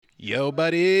Yo,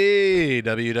 buddy.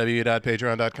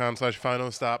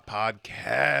 www.patreon.com/Final Stop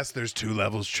Podcast. There's 2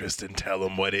 levels, Tristan. Tell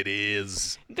them what it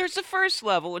is. There's the first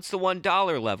level. It's the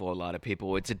 $1 level, a lot of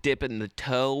people. It's a dip in the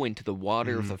toe into the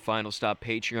water of the Final Stop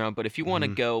Patreon. But if you want to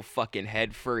go fucking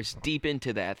head first deep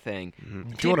into that thing,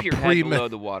 dip your head below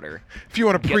the water. If you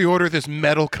want to pre-order this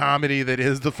metal comedy that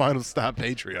is the Final Stop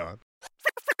Patreon.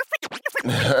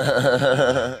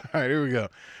 All right, here we go.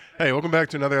 Hey, welcome back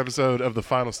to another episode of the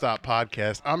Final Stop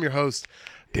Podcast. I'm your host,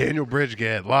 Daniel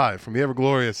Bridgegad, live from the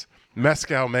ever-glorious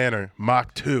Mescal Manor,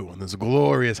 Mach 2, on this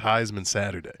glorious Heisman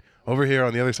Saturday. Over here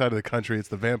on the other side of the country, it's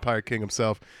the Vampire King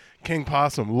himself, King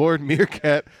Possum, Lord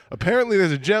Meerkat. Apparently,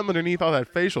 there's a gem underneath all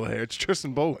that facial hair. It's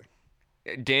Tristan Bowling.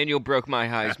 Daniel broke my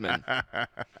Heisman.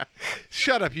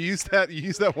 Shut up. You used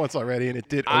that once already, and it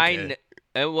did okay.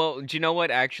 Well, do you know what?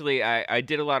 Actually, I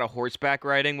did a lot of horseback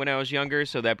riding when I was younger,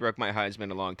 so that broke my Heisman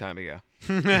a long time ago.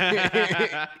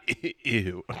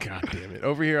 Ew. God damn it.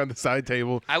 Over here on the side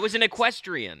table. I was an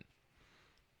equestrian.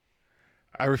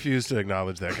 I refuse to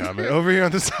acknowledge that comment. Over here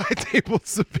on the side table,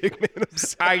 it's the big man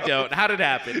himself. I don't. How did it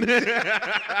happen?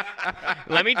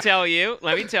 Let me tell you,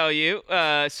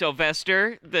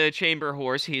 Sylvester, the chamber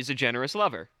horse, he's a generous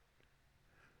lover.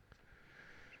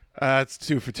 It's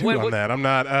 2 for 2 on that. I'm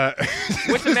not.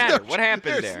 What's the matter? What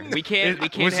happened there? We can't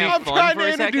have fun for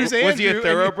a second. Was he a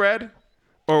thoroughbred,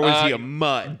 or was he a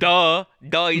mutt? Duh,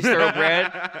 he's thoroughbred.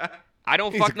 I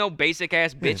don't fuck no basic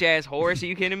ass bitch ass horse. Are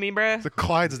you kidding me, bruh? It's a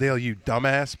Clydesdale, you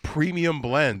dumbass premium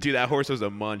blend. Dude, that horse was a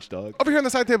munch, dog. Over here on the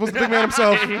side table is the big man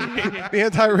himself, the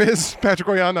anti-Riz, Patrick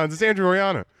Oriana. It's Andrew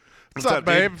Oriana. What's up,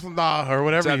 babe? Nah, or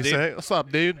whatever you say. What's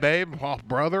up, dude, babe? Oh,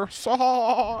 brother.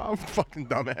 I'm fucking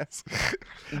dumbass.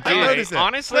 Dude, I noticed it.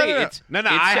 Honestly, No,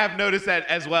 I have noticed that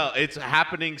as well. It's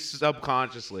happening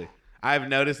subconsciously. I've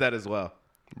noticed that as well.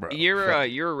 Bro,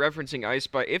 you're referencing Ice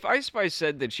Spice. If Ice Spice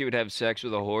said that she would have sex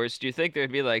with a horse, do you think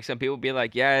there'd be like some people would be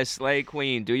like, "Yes, slay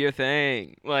queen, do your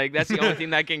thing"? Like that's the only thing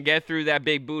that can get through that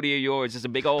big booty of yours is a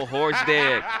big old horse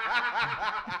dick.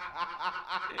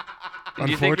 Do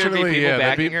you think there'd be people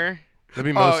backing her? That'd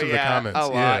be most of the comments. A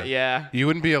lot, yeah. You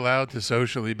wouldn't be allowed to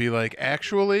socially be like,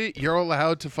 actually, you're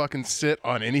allowed to fucking sit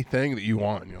on anything that you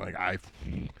want. And you're like,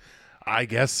 I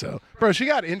guess so. Bro, she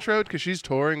got introed because she's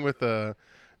touring with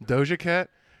Doja Cat.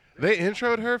 They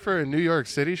introed her for a New York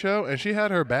City show, and she had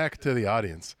her back to the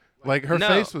audience. Like, her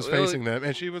face was facing them,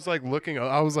 and she was, like, looking.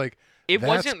 I was like,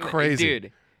 that's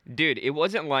crazy. Dude, it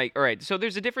wasn't like, all right, so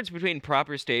there's a difference between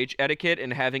proper stage etiquette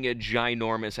and having a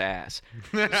ginormous ass.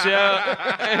 So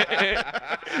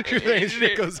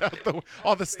shit goes out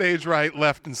all the stage right,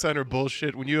 left, and center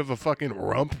bullshit when you have a fucking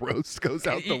rump roast goes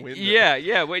out the window.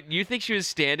 Yeah. Wait, you think she was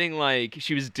standing like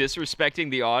she was disrespecting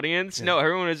the audience? Yeah. No,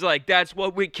 everyone was like, that's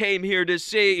what we came here to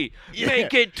see. Yeah.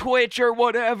 Make it Twitch or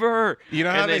whatever. You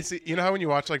know how you know how when you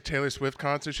watch like Taylor Swift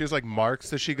concerts, she has like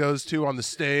marks that she goes to on the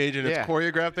stage and it's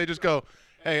choreographed. They just go,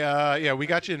 hey, we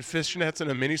got you in fishnets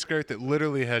and a miniskirt that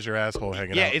literally has your asshole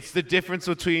hanging out. Yeah, it's the difference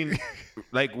between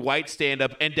like white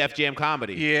stand-up and Def Jam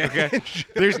comedy. Yeah. Okay?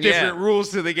 There's different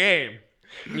rules to the game.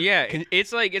 Yeah,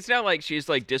 it's not like she's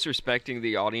like disrespecting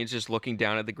the audience, just looking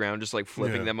down at the ground, just like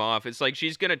flipping them off. It's like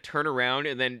she's gonna turn around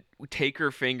and then take her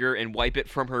finger and wipe it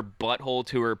from her butthole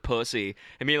to her pussy.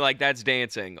 I mean, like that's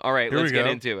dancing. All right, let's get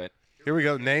into it. Here we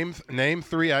go. Name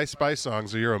 3 Ice Spice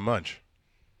songs or you're a munch.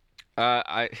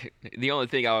 The only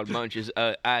thing I would munch is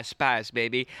Ice Spice,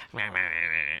 baby.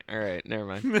 All right, never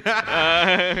mind.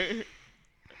 I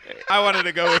wanted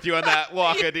to go with you on that,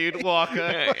 Walker, dude.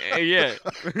 Walker. Yeah.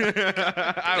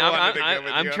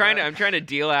 I'm trying to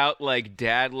deal out like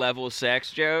dad level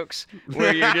sex jokes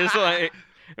where you're just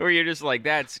like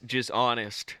that's just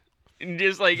honest.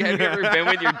 Just like, have you ever been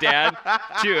with your dad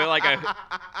to like a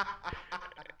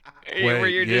where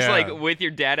you're just like with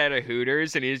your dad at a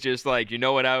Hooters and he's just like, you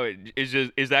know what,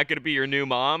 is that gonna be your new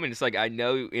mom? And it's like, I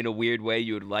know in a weird way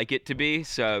you would like it to be,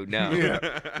 so no.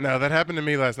 Yeah. No, that happened to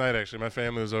me last night actually. My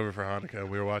family was over for Hanukkah.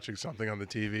 We were watching something on the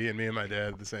TV and me and my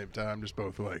dad at the same time just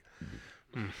both were like,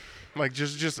 like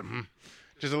just a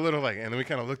little like, and then we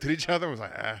kind of looked at each other and was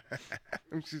like,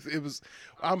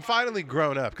 I'm finally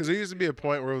grown up because there used to be a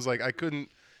point where it was like I couldn't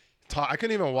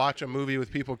even watch a movie with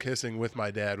people kissing with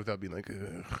my dad without being like,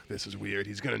 ugh, this is weird.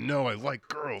 He's gonna know I like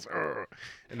girls. Ugh.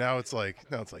 And now it's like,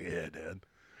 yeah, Dad.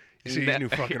 You see these new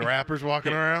fucking rappers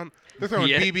walking around? They're throwing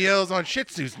BBLs on Shih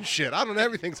Tzus and shit. I don't know.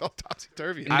 Everything's all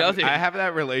topsy-turvy. I have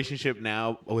that relationship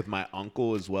now with my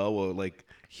uncle as well, where like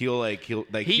he'll tell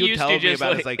me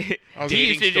about his like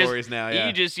dating stories now. Yeah.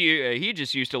 He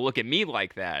just used to look at me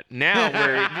like that. Now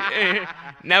we're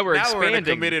expanding. We're in a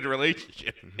committed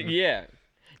relationship. Yeah.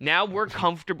 Now we're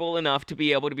comfortable enough to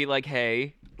be able to be like,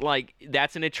 hey, like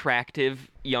that's an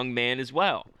attractive young man as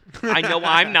well. I know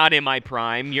I'm not in my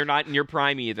prime. You're not in your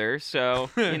prime either. So,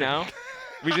 I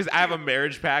have a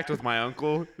marriage pact with my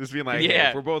uncle. Just being like, Yeah. hey,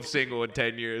 if we're both single in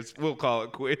 10 years, we'll call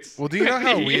it quits. Well, do you know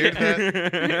how weird that? Do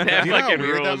you know how fucking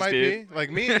weird that rules, might dude. be?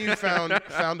 Like me and you found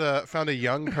a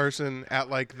young person at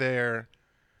like their,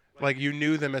 like you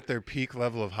knew them at their peak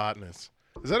level of hotness.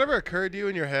 Has that ever occurred to you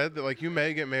in your head that like you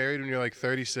may get married when you're like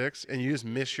 36 and you just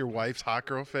miss your wife's hot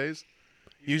girl phase?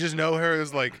 You just know her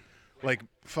as like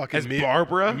fucking As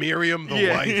Barbara? Miriam the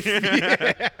Yeah. wife.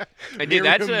 Yeah. Dude,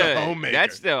 that's Miriam the homemaker.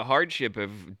 that's the hardship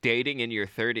of dating in your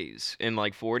 30s and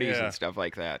like 40s Yeah. and stuff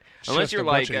like that. It's Unless just you're a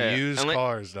bunch like of used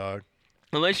cars, dog.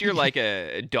 unless you're like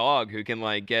a dog who can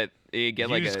like get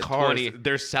like Used a cars, 20.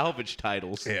 they're salvage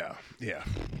titles.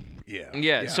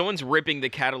 Yeah. Someone's ripping the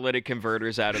catalytic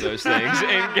converters out of those things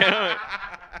and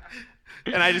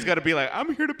And I just got to be like,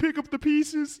 I'm here to pick up the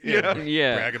pieces. Yeah.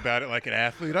 Yeah. Brag about it like an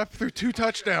athlete. I threw 2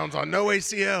 touchdowns on no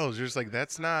ACLs. You're just like,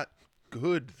 that's not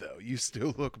good, though. You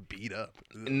still look beat up.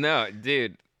 Ugh. No,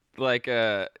 dude. Like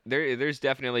there's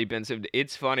definitely been some.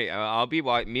 It's funny. I'll be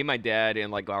me and my dad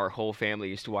and like our whole family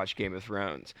used to watch Game of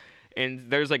Thrones,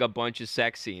 and there's like a bunch of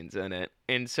sex scenes in it.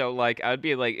 And so like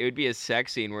it would be a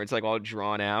sex scene where it's like all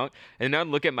drawn out, and I'd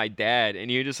look at my dad, and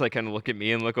you just like kind of look at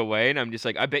me and look away, and I'm just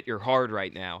like, I bet you're hard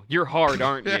right now. You're hard,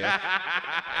 aren't you?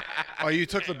 Oh, you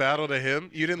took the battle to him?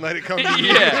 You didn't let it come to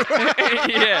you? Yeah,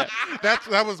 yeah.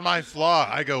 That was my flaw.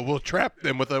 I go, we'll trap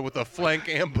them with a flank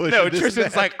ambush. No, and this Tristan's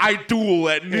and that. like, I duel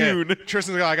at Yeah. noon.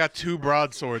 Tristan's like, I got 2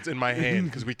 broadswords in my hand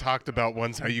because we talked about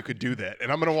once how you could do that.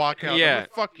 And I'm going to walk out Yeah. and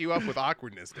fuck you up with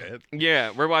awkwardness, Dad.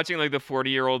 Yeah, we're watching like the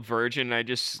 40-year-old virgin, and I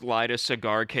just slide a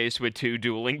cigar case with 2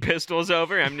 dueling pistols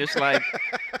over. I'm just like,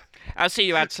 I'll see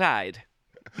you outside.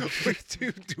 With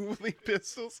 2 dueling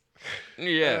pistols?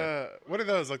 Yeah. What are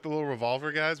those? Like the little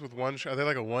revolver guys with one shot? Are they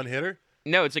like a one-hitter?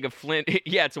 No, it's like a flint.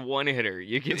 Yeah, it's a one-hitter.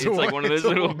 It's a like one of those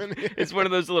little. one-hitter. It's one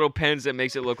of those little pens that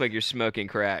makes it look like you're smoking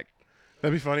crack.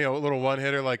 That'd be funny, a little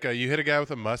one-hitter. Like you hit a guy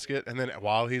with a musket, and then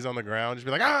while he's on the ground, just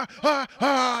be like, ah, ah,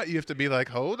 ah. You have to be like,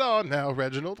 hold on now,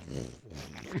 Reginald.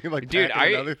 You're like, Dude,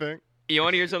 packing another thing. You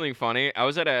want to hear something funny? I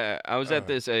was at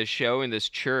this show in this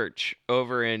church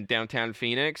over in downtown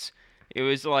Phoenix. It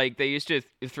was like they used to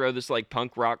throw this like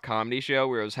punk rock comedy show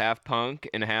where it was half punk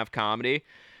and half comedy.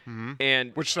 Mm-hmm.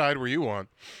 And Which side were you on?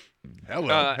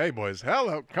 Hello. Hey, boys.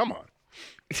 Hello. Come on.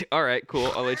 all right,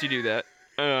 cool. I'll let you do that.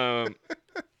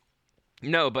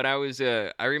 No, but I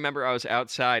remember I was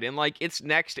outside and like it's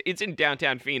in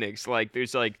downtown Phoenix. Like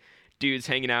there's like dudes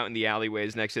hanging out in the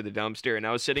alleyways next to the dumpster, and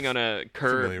I was sitting on a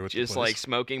curb just like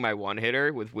smoking my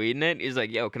one-hitter with weed in it. He's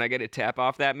like, yo, can I get a tap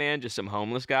off that, man? Just some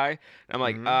homeless guy. And I'm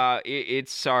like,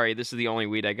 it's sorry, this is the only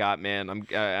weed I got, man.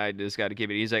 I just got to give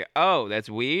it. He's like, oh, that's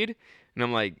weed? And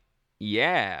I'm like,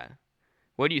 yeah.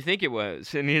 What do you think it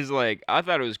was? And he's like, I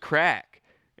thought it was crack.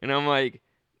 And I'm like,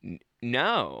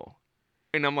 no.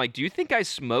 And I'm like, do you think I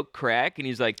smoke crack? And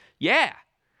he's like, yeah.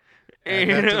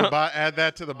 Add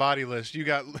that to the body list. You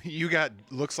got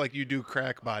looks like you do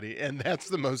crack body, and that's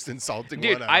the most insulting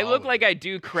Dude, one. I look like I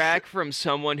do crack from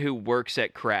someone who works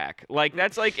at crack. Like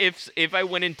that's like if I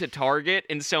went into Target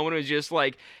and someone was just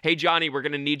like, "Hey Johnny, we're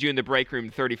gonna need you in the break room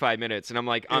in 35 minutes," and I'm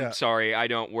like, "I'm sorry, I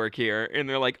don't work here," and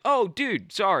they're like, "Oh,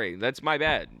 dude, sorry, that's my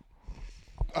bad."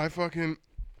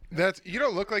 You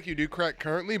don't look like you do crack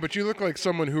currently, but you look like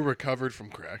someone who recovered from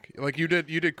crack. Like you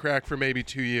did crack for maybe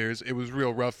 2 years. It was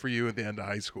real rough for you at the end of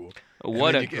high school.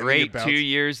 What a great 2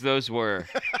 years those were.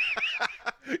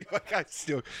 Like I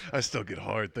still get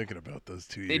hard thinking about those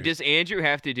 2 years. Does Andrew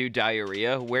have to do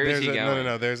diarrhea? Where is he going?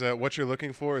 No. There's what you're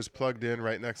looking for is plugged in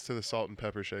right next to the salt and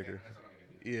pepper shaker.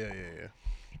 Yeah.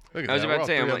 Look at I was that. about to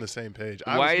say, We're all I'm three on like, the same page.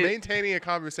 I was maintaining a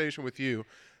conversation with you.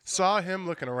 Saw him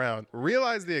looking around,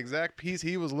 realized the exact piece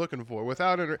he was looking for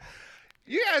without it.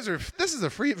 You guys this is a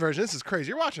free version. This is crazy.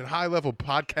 You're watching high-level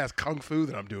podcast kung fu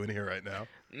that I'm doing here right now.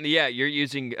 Yeah, you're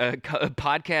using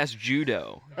podcast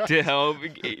judo to help.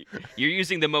 You're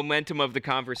using the momentum of the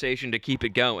conversation to keep it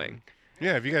going.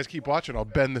 Yeah, if you guys keep watching, I'll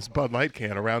bend this Bud Light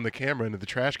can around the camera into the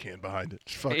trash can behind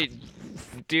it.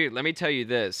 Dude, let me tell you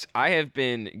this. I have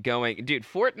been going... Dude,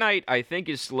 Fortnite, I think,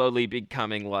 is slowly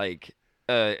becoming like...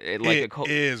 It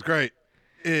is great.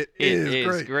 It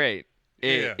is great.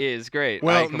 It is great.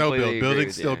 Well, no build.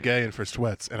 Building's still gay and for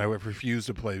sweats, and I would refuse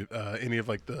to play any of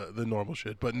like the normal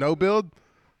shit. But no build.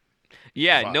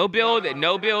 Yeah, fine. no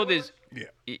build is.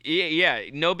 Yeah.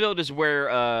 No build is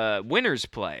where winners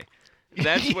play.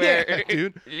 That's where,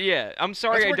 dude. Yeah, I'm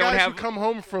sorry That's where I don't guys have. who come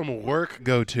home from work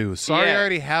go to. Sorry, I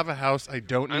already have a house. I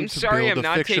don't need to build I'm a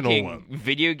not fictional taking one.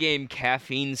 video game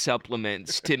caffeine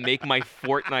supplements to make my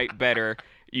Fortnite better.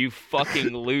 You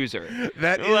fucking loser.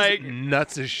 That is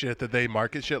nuts as shit that they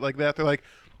market shit like that. They're like,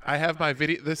 I have my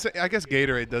video. I guess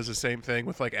Gatorade does the same thing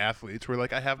with like athletes. Where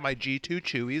like I have my G2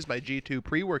 Chewies, my G2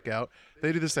 pre-workout.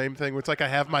 They do the same thing. Where it's like I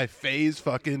have my Phase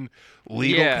fucking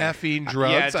legal caffeine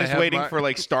drugs. Yeah, just waiting for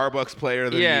like Starbucks Player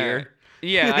of the Year.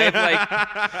 Yeah,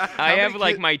 I have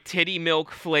like my titty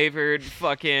milk flavored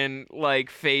fucking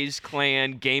like FaZe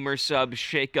Clan Gamer Sub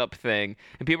shake up thing.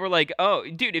 And people are like, "Oh,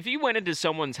 dude, if you went into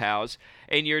someone's house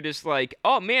and you're just like,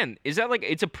 "Oh man, is that like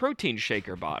it's a protein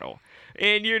shaker bottle?"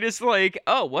 And you're just like,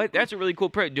 "Oh, what? That's a really cool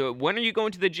when are you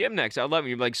going to the gym next?" I love it.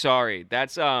 You're like, "Sorry,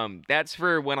 that's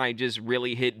for when I just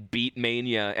really hit beat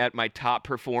mania at my top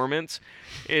performance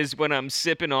is when I'm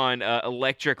sipping on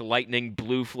Electric Lightning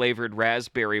blue flavored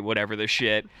raspberry whatever the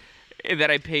shit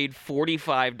that I paid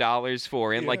 $45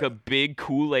 for in like a big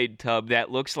Kool-Aid tub that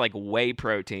looks like whey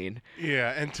protein."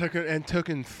 Yeah, and took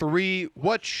in 3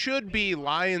 what should be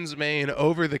Lion's Mane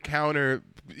over the counter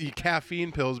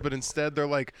caffeine pills, but instead they're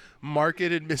like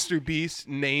marketed Mr. Beast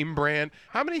name brand.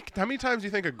 How many times do you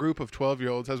think a group of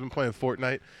 12-year-olds has been playing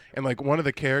Fortnite and like one of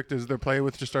the characters they're playing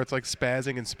with just starts like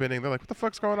spazzing and spinning? They're like, "What the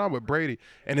fuck's going on with Brady?"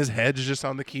 And his head's just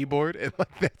on the keyboard, and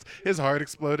like that's his heart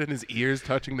exploded, and his ears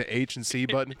touching the H and C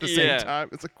button at the same time.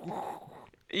 It's like,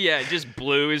 yeah, just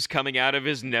blue is coming out of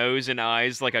his nose and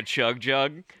eyes like a chug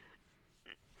jug.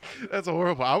 That's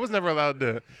horrible. I was never allowed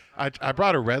to. I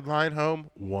brought a Red Line home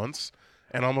once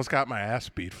and almost got my ass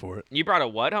beat for it. You brought a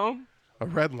what home? A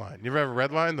Red Line. You ever have a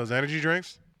Red Line? Those energy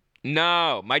drinks?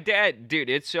 No. My dad, dude,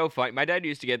 it's so funny. My dad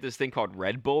used to get this thing called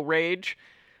Red Bull Rage,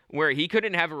 where he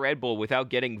couldn't have a Red Bull without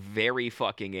getting very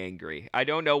fucking angry. I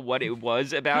don't know what it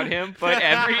was about him, but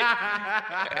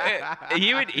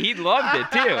he loved it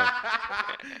too.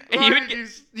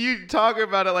 You talk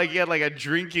about it like he had like a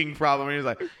drinking problem. And he was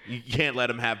like, "You can't let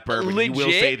him have bourbon. Legit, you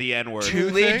will say the N-word."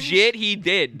 Legit, he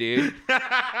did, dude.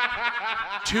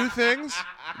 2 things.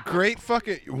 Great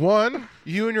fucking 1,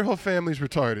 you and your whole family's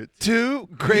retarded. 2,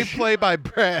 great play by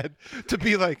Brad to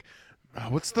be like,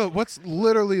 what's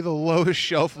literally the lowest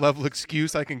shelf level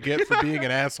excuse I can get for being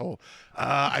an asshole?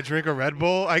 I drink a Red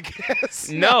Bull, I guess.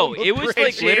 No, it was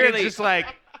like literally just like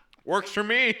works for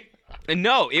me.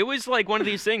 No, it was like one of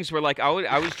these things where like I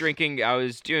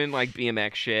was doing like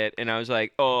BMX shit, and I was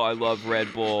like, "Oh, I love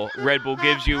Red Bull. Red Bull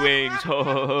gives you wings."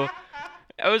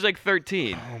 I was like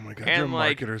 13. Oh my god, and your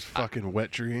like, marketer's fucking wet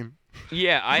dream.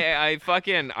 Yeah, I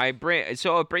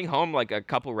bring home like a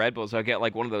couple Red Bulls. I'll get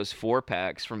like one of those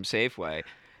 4-packs from Safeway.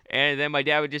 And then my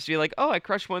dad would just be like, "Oh, I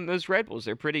crushed one of those Red Bulls.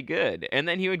 They're pretty good." And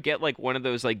then he would get like one of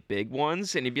those like big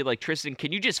ones, and he'd be like, "Tristan,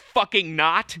 can you just fucking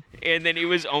not?" And then it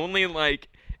was only like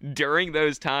during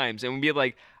those times, and we'd be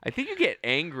like, "I think you get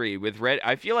angry with Red."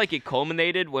 I feel like it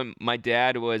culminated when my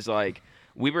dad was like,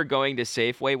 we were going to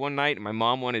Safeway one night, and my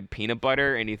mom wanted peanut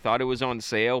butter, and he thought it was on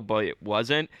sale, but it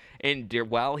wasn't. And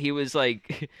while he was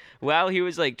like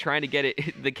trying to get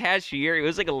it, the cashier, it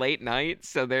was like a late night,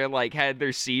 so they're like had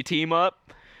their C team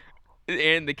up,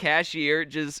 and the cashier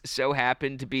just so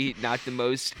happened to be not the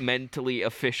most mentally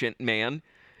efficient man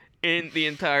in the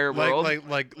entire world.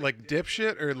 Like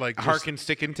dipshit or like Harkin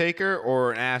stick and taker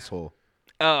or an asshole.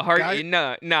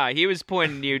 No, he was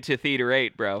pointing you to Theater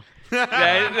 8, bro.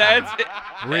 That's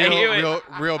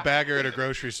real bagger at a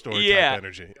grocery store type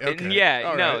energy.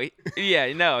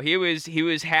 Okay. No. He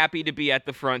was happy to be at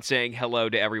the front saying hello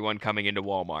to everyone coming into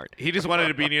Walmart. He just wanted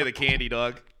to be near the candy,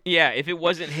 dog. Yeah, if it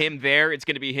wasn't him there, it's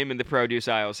going to be him in the produce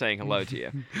aisle saying hello to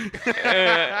you.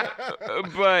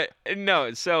 But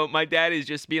no, so my dad is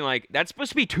just being like, "That's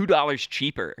supposed to be $2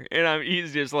 cheaper," and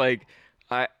he's just like,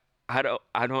 I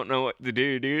don't know what to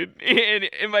do, dude.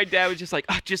 And my dad was just like,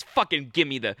 "Oh, just fucking give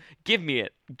me it.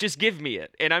 Just give me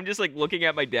it." And I'm just like looking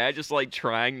at my dad, just like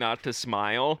trying not to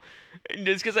smile, and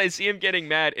just because I see him getting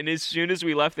mad. And as soon as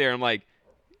we left there, I'm like,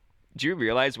 "Do you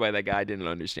realize why that guy didn't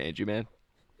understand you, man?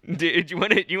 Do you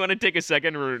want to take a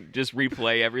second or just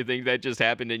replay everything that just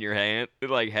happened in your head?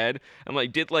 I'm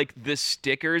like, did like the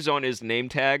stickers on his name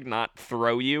tag not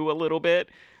throw you a little bit?"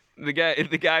 The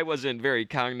guy wasn't very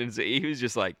cognizant. He was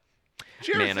just like,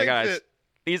 "Man,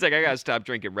 he's like, I gotta stop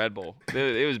drinking Red Bull.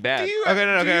 It was bad."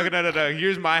 No.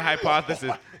 Here's my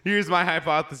hypothesis.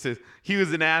 He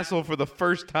was an asshole for the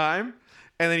first time,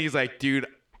 and then he's like, "Dude,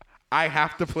 I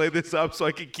have to play this up so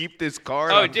I can keep this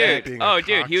card." Oh, dude.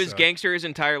 He was gangster his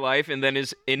entire life, and then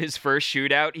in his first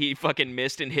shootout, he fucking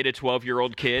missed and hit a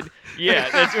 12-year-old kid. Yeah,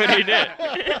 that's what he did.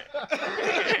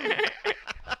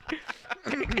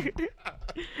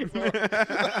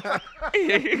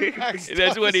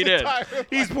 That's what he did.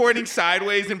 He's pointing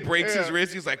sideways and breaks his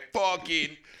wrist. He's like,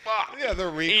 "Fucking fuck. Yeah, the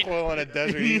recoil on a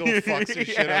Desert Eagle fucks your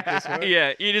shit up this way.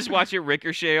 Yeah, you just watch it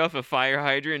ricochet off a fire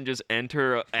hydrant and just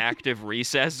enter an active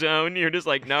recess zone. You're just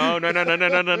like, no.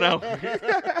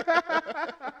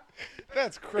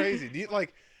 That's crazy. Do you,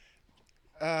 like,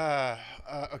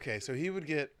 okay, so he would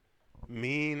get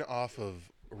mean off of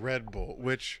Red Bull,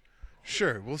 which,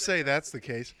 sure, we'll say that's the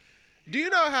case. Do you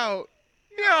know how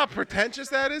pretentious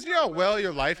that is? You know how well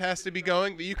your life has to be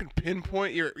going that you can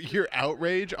pinpoint your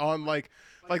outrage on, like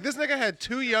this nigga had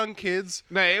 2 young kids.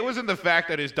 No, it wasn't the fact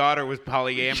that his daughter was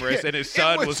polyamorous and his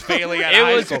son was failing at it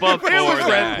high was school. Before that.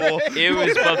 Red Bull. It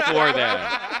was before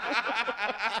that.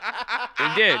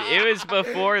 It was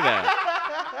before that.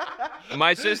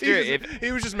 My sister,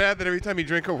 he was just mad that every time he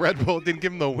drank a Red Bull, it didn't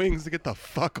give him the wings to get the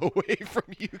fuck away from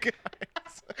you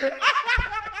guys.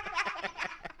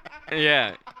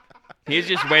 Yeah. He's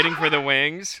just waiting for the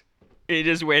wings. He's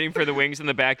just waiting for the wings in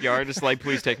the backyard. Just like,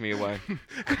 please take me away.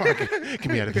 Come on, get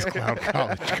me out of this clown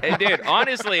college. Hey, dude,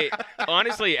 honestly,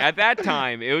 at that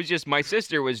time, it was just, my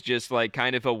sister was just like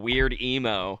kind of a weird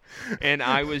emo. And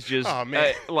I was just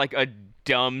like a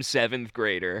dumb 7th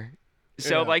grader.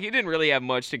 So, like, he didn't really have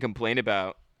much to complain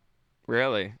about.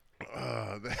 Really.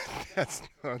 That's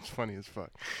funny as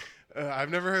fuck. I've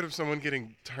never heard of someone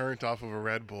getting turned off of a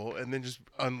Red Bull and then just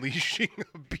unleashing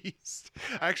a beast.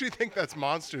 I actually think that's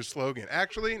Monster's slogan.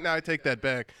 Actually, now I take that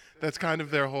back. That's kind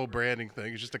of their whole branding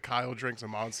thing. It's just a Kyle drinks a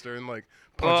Monster and like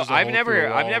punches a hole through a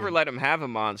wall. I've never let him have a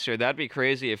Monster. That'd be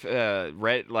crazy if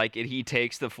he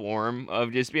takes the form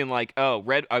of just being like, oh,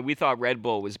 we thought Red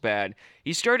Bull was bad.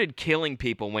 He started killing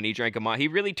people when he drank a Monster. He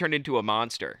really turned into a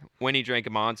monster when he drank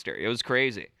a Monster. It was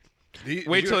crazy.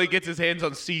 Wait till he gets his hands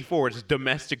on C4. It's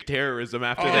domestic terrorism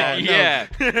after that. No. Yeah.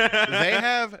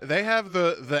 They have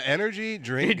the energy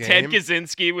drink game. Ted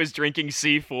Kaczynski was drinking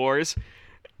C4s.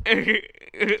 Who's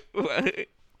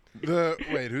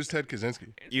Ted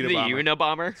Kaczynski? The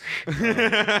Unabomber. So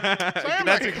I'm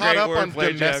not caught up on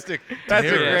domestic. That's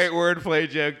a great wordplay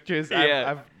joke.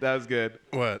 That was good.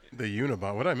 What? The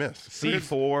Unabomber? What did I miss?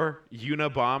 C4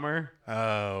 Unabomber.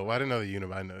 Oh, I didn't know the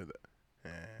Unabomber. I know that.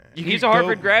 He's a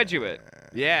Harvard graduate.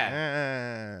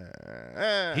 Yeah.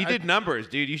 He did numbers,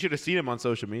 dude. You should have seen him on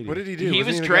social media. What did he do? He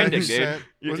was trending, dude.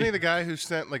 Wasn't he the guy who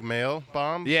sent like mail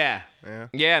bombs? Yeah.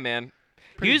 Yeah, man.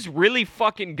 He was really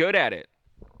fucking good at it.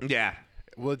 Yeah.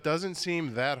 Well, it doesn't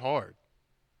seem that hard.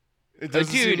 It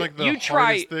doesn't seem like the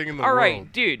hardest thing in the all world.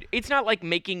 right, dude. It's not like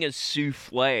making a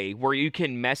souffle where you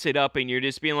can mess it up and you're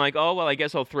just being like, oh, well, I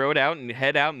guess I'll throw it out and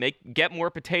head out and get more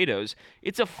potatoes.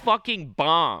 It's a fucking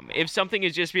bomb. If something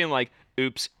is just being like,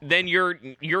 oops, then your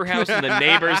house and the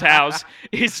neighbor's house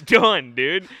is done,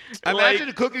 dude.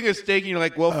 Imagine cooking a steak and you're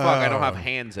like, well, fuck, I don't have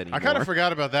hands anymore. I kind of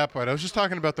forgot about that part. I was just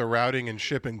talking about the routing and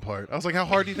shipping part. I was like, how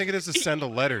hard do you think it is to send a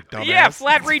letter, dumbass? Yeah,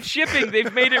 flat rate shipping.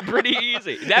 They've made it pretty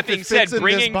easy. That being said,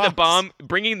 bringing the bomb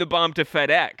to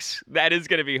FedEx, that is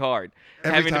going to be hard.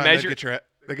 Every time they get your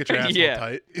asshole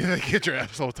tight. They get your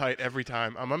asshole tight every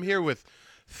time. I'm here with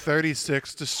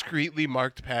 36 discreetly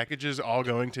marked packages all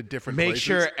going to different places. Make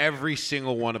sure every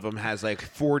single one of them has like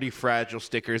 40 fragile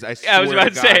stickers. I swear I was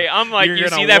about to say, I'm like, you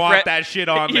see that that shit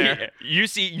on there.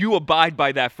 You abide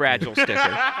by that fragile sticker.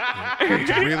 It's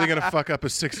really going to fuck up a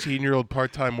 16-year-old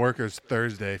part-time worker's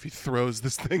Thursday if he throws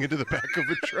this thing into the back of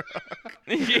a truck.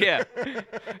 Yeah.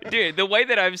 Dude, the way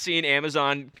that I've seen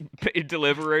Amazon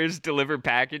deliverers deliver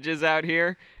packages out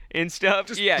here and stuff.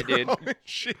 Just dude.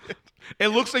 Shit. It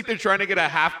looks like they're trying to get a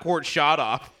half-court shot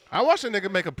off. I watched a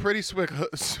nigga make a pretty sick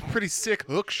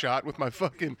hook shot with my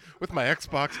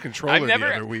Xbox controller the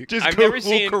other week. I've never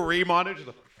seen Kareem on it.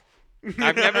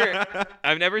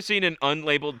 I've never seen an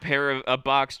unlabeled pair of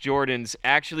box Jordans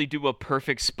actually do a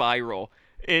perfect spiral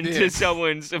into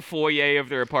someone's foyer of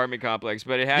their apartment complex,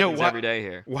 but it happens every day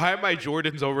here. Why are my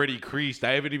Jordans already creased?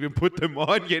 I haven't even put them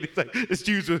on yet. It's like this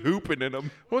dude's hooping in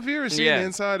them. Well, have you ever seen the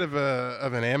inside of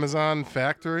an Amazon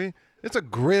factory? It's a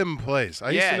grim place. I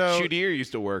used to know. Chudir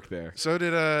used to work there. So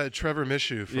did Trevor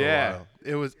Mishu for a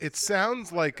while. It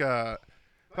sounds like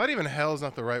not even hell is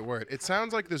not the right word. It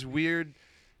sounds like this weird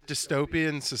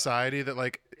dystopian society that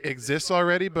like exists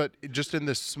already, but just in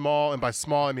this small, and by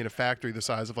small I mean a factory the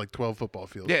size of like 12 football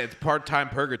fields. Yeah, it's part-time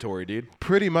purgatory, dude.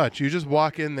 Pretty much. You just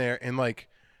walk in there and like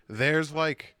there's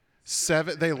like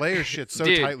they layer shit so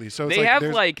Dude, tightly. So they it's have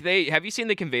have you seen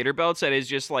the conveyor belts that is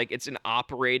just like it's an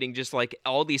operating just like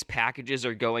all these packages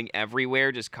are going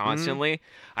everywhere just constantly.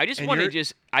 I just want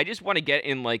to get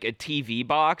in like a TV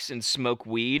box and smoke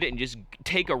weed and just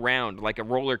take a round like a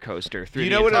roller coaster through. You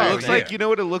know what it looks thing. like? You know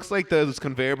what it looks like? Those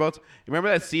conveyor belts. Remember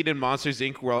that scene in Monsters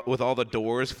Inc. with all the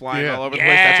doors flying all over the place?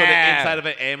 That's what the inside of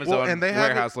an Amazon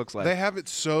warehouse looks like. They have it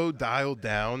so dialed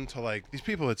down to like these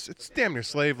people. It's damn near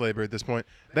slave labor at this point.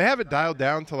 They have it dialed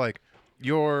down to like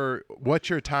what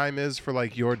your time is for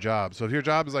like your job. So if your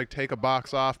job is like take a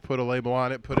box off, put a label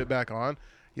on it, put it back on,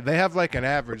 they have like an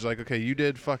average. Like, okay, you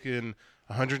did fucking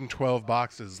 112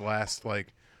 boxes last like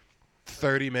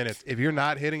 30 minutes. If you're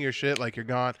not hitting your shit, like you're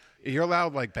gone. You're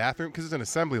allowed like bathroom because it's an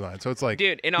assembly line. So it's like,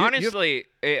 dude. And honestly,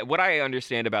 what I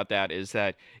understand about that is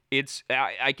that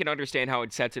I can understand how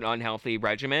it sets an unhealthy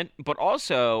regimen, but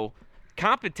also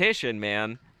competition,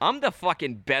 man. I'm the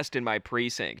fucking best in my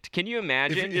precinct. Can you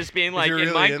imagine just being like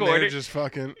in my corner, just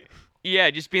fucking.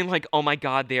 Yeah, just being like, oh my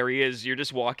God, there he is. You're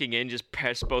just walking in, just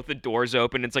press both the doors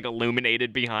open. It's like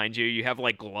illuminated behind you. You have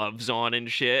like gloves on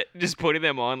and shit. Just putting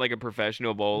them on like a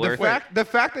professional bowler. The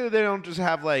fact that they don't just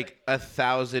have like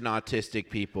 1,000 autistic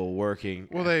people working.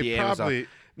 Well, they probably.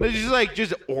 They're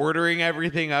just ordering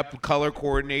everything up, color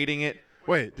coordinating it.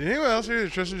 Wait, did anyone else hear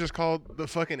that Tristan just called the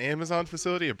fucking Amazon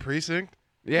facility a precinct?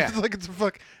 Yeah. It's like it's a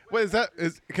fuck. What is that?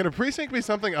 Can a precinct be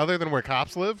something other than where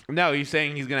cops live? No, he's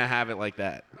saying he's gonna have it like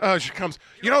that. Oh, she comes.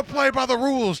 You don't play by the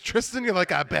rules, Tristan. You're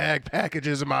like, I bag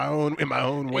packages in my own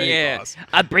way, boss.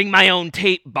 I bring my own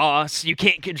tape, boss. You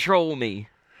can't control me.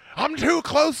 I'm too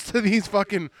close to these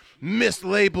fucking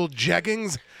mislabeled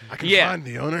jeggings. I can find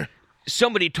the owner.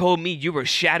 Somebody told me you were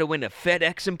shadowing a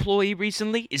FedEx employee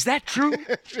recently. Is that true?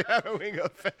 Shadowing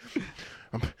a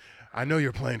I know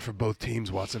you're playing for both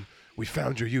teams, Watson. We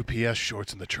found your UPS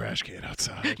shorts in the trash can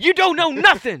outside. You don't know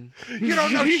nothing. You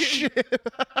don't know shit.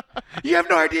 You have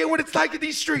no idea what it's like in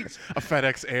these streets. A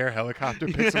FedEx Air helicopter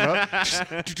picks him up.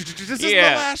 This is the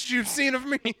last you've seen of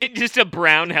me. Just a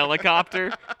brown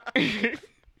helicopter.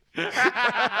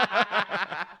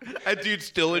 A dude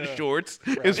still in shorts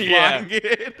is flying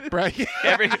in. Right.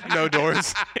 No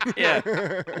doors. Yeah.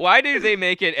 Why do they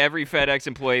make it every FedEx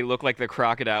employee look like the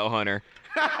crocodile hunter?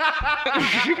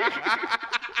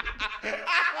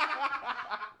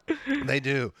 They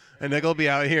do. And they'll be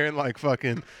out here in like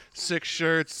fucking 6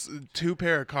 shirts, 2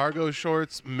 pair of cargo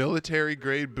shorts, military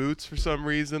grade boots for some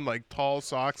reason, like tall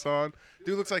socks on.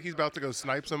 Dude looks like he's about to go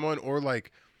snipe someone or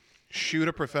like shoot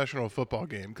a professional football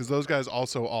game because those guys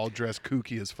also all dress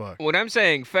kooky as fuck. What I'm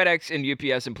saying, FedEx and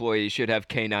UPS employees should have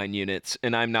K9 units,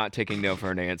 and I'm not taking no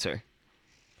for an answer.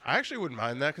 I actually wouldn't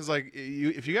mind that because, like,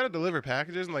 if you got to deliver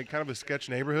packages in like kind of a sketch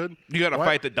neighborhood, you got to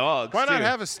fight the dogs. Why not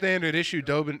have a standard issue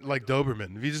like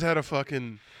Doberman? If you just had a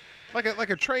fucking like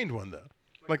a trained one though,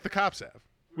 like the cops have,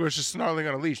 where it's just snarling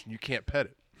on a leash and you can't pet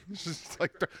it. It's just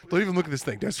like don't even look at this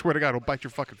thing. I swear to God, it'll bite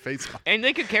your fucking face off. And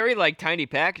they could carry like tiny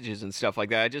packages and stuff like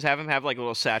that. Just have them have like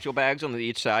little satchel bags on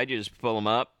each side. You just pull them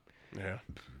up. Yeah.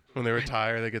 When they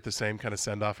retire, they get the same kind of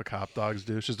send-off a cop dogs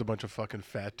do. It's just a bunch of fucking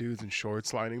fat dudes in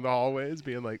shorts lining the hallways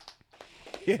being like,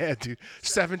 yeah, dude,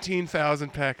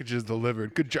 17,000 packages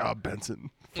delivered. Good job, Benson.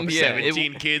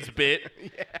 17 kids bit.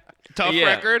 Yeah. Tough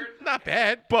record. Not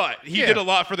bad. But he did a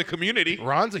lot for the community.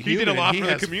 Ron's a human. He did a lot for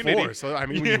the community. 4, so, I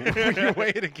mean, when you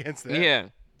weigh it against that. Yeah.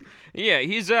 Yeah,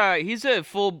 he's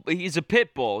a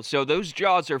pit bull, so those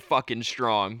jaws are fucking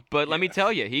strong. But let me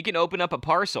tell you, he can open up a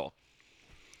parcel.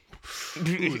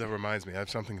 Ooh, that reminds me. I have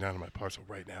something down in my parcel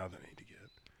right now that I need to get.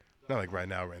 Not like right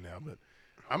now, but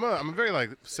I'm a very like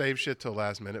save shit till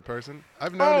last minute person.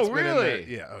 I've known it's been in there.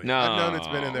 Yeah. No. I've known it's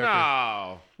been in there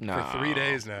for 3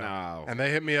 days now. No. And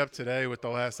they hit me up today with the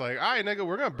last like, all right, nigga,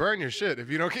 we're gonna burn your shit if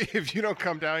you don't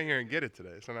come down here and get it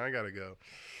today. So now I gotta go.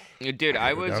 Dude,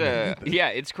 I was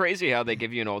it's crazy how they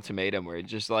give you an ultimatum where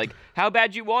it's just like, how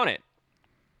bad you want it?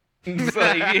 It's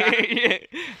like,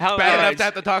 how bad enough to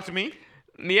have to talk to me?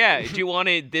 Yeah, do you want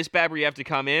it this bad where you have to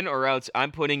come in, or else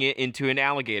I'm putting it into an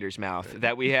alligator's mouth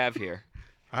that we have here?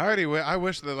 I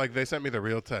wish that like they sent me the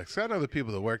real text. I know the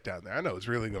people that work down there. I know what's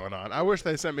really going on. I wish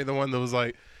they sent me the one that was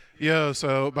like, yo,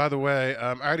 so by the way,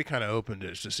 I already kind of opened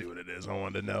it just to see what it is. I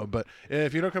wanted to know. But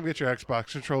if you don't come get your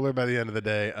Xbox controller by the end of the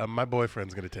day, my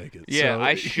boyfriend's going to take it. Yeah, so.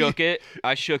 I shook it.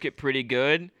 I shook it pretty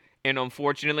good. And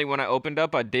unfortunately, when I opened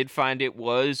up, I did find it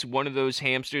was one of those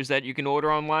hamsters that you can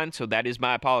order online. So that is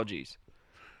my apologies.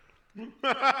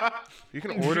 You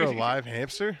can order a live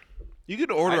hamster? You can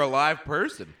order a live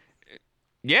person.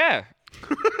 Yeah.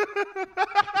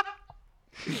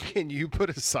 Can you put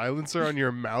a silencer on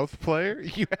your mouth player?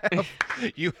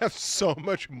 You have so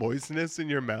much moistness in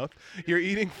your mouth. You're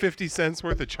eating 50 cents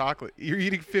worth of chocolate. You're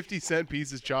eating 50-cent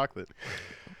pieces of chocolate.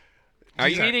 Are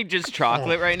you eating just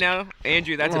chocolate right now?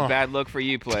 Andrew, that's a bad look for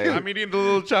you, player. I'm eating the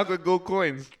little chocolate gold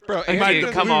coins. Bro,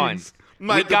 Andrew, come on.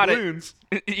 We gotta,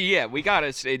 yeah, we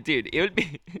gotta say, dude, it would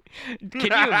be,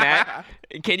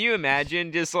 can you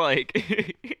imagine just like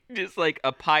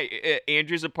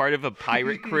Andrew's a part of a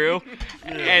pirate crew,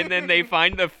 and then they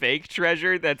find the fake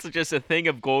treasure that's just a thing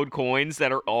of gold coins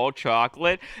that are all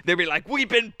chocolate. They'd be like, we've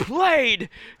been played,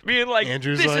 being like,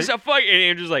 Andrew's this like, is a fight, and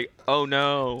Andrew's like, oh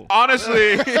no.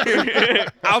 Honestly,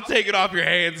 I'll take it off your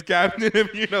hands, Captain,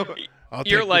 if you know.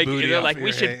 They're like,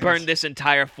 we should burn this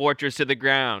entire fortress to the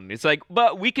ground. It's like,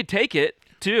 but we could take it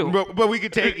too. But we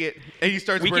could take it. And he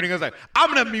starts burning. I was like,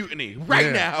 I'm gonna mutiny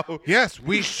right now. Yes,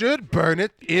 we should burn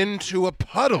it into a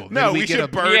puddle. No, we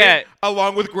should burn it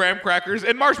along with graham crackers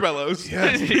and marshmallows.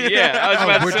 Yes. Yeah, I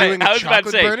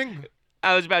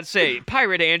was about to say,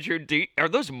 Pirate Andrew, are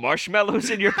those marshmallows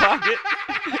in your pocket?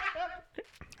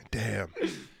 Damn.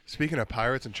 Speaking of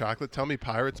pirates and chocolate, tell me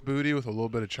pirate's booty with a little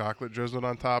bit of chocolate drizzled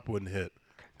on top wouldn't hit.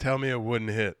 Tell me it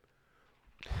wouldn't hit.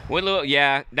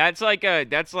 Yeah, that's like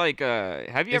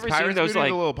have you ever seen those like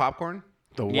the little popcorn?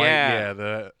 The white,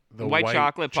 the white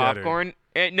chocolate cheddar. popcorn.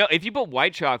 No, if you put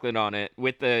white chocolate on it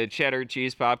with the cheddar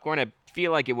cheese popcorn, I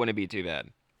feel like it wouldn't be too bad.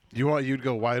 You'd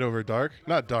go white over dark?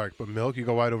 Not dark, but milk. You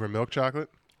go white over milk chocolate?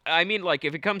 I mean, like,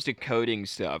 if it comes to coating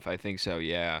stuff, I think so,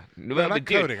 yeah. No, not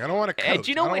coating. I don't want to coat.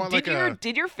 Do you know what?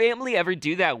 Did your family ever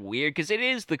do that weird? Because it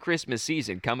is the Christmas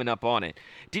season coming up on it.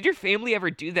 Did your family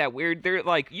ever do that weird? They're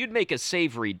like, you'd make a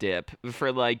savory dip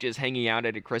for, like, just hanging out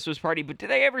at a Christmas party, but did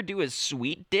they ever do a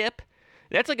sweet dip?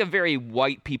 That's, like, a very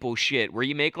white people shit, where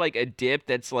you make, like, a dip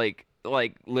that's, like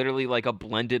literally, like, a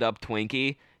blended-up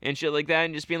Twinkie and shit like that,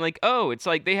 and just being like, oh, it's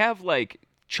like they have, like,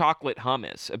 chocolate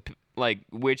hummus, like,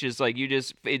 which is like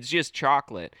it's just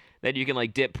chocolate that you can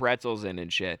like dip pretzels in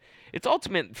and shit. It's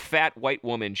ultimate fat white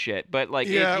woman shit, but like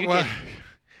yeah,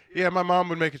 my mom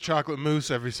would make a chocolate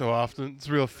mousse every so often. It's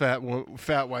real fat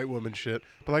white woman shit,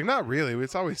 but like not really.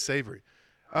 It's always savory.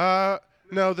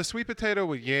 No, the sweet potato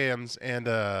with yams and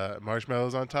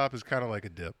marshmallows on top is kind of like a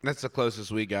dip. That's the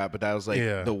closest we got, but that was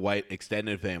like the white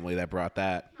extended family that brought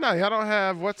that. No, y'all don't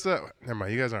have what's that? Never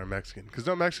mind, you guys aren't Mexican. Because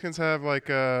don't Mexicans have like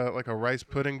a rice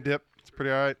pudding dip? It's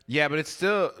pretty all right. Yeah, but it's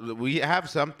still we have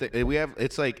something.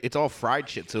 It's all fried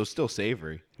shit, so it's still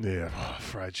savory. Yeah,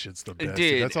 fried shit's the best.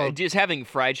 Dude, that's all. Just having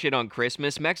fried shit on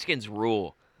Christmas, Mexicans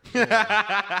rule.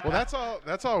 Yeah. Well,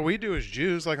 that's all we do as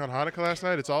Jews. Like on Hanukkah last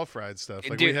night, it's all fried stuff.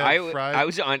 Like dude, I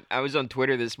was on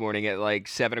Twitter this morning at like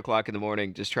 7:00 in the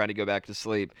morning, just trying to go back to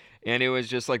sleep, and it was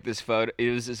just like this photo. It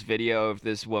was this video of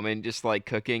this woman just like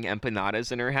cooking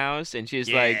empanadas in her house, and she's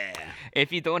like,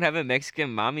 "If you don't have a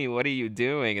Mexican mommy, what are you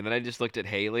doing?" And then I just looked at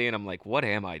Haley, and I'm like, "What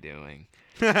am I doing?"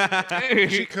 Can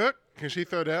she cook? Can she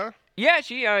throw down? Yeah,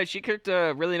 she cooked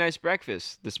a really nice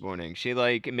breakfast this morning. She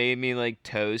like made me like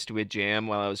toast with jam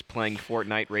while I was playing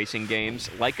Fortnite racing games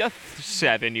like a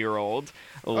 7-year-old.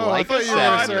 I thought you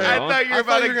were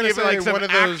about to give like some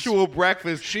actual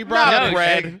breakfast. She brought up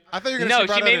bread. I thought you were going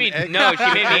to she made me. No, she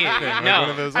made me.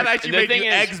 No, I thought she made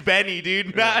you eggs Benny,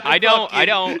 dude. I don't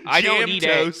eat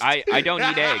eggs. I don't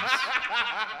eat eggs.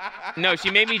 No,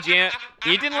 she made me jam.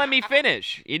 You didn't let me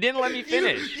finish.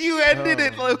 You ended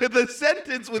it with a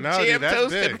sentence with jam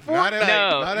toast and Fortnite.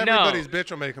 Not everybody's bitch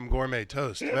will make them gourmet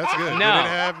toast. That's good.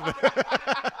 No.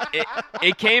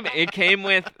 It came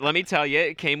with, let me tell you,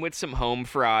 it came with some home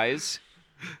fries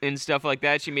and stuff like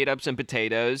that. She made up some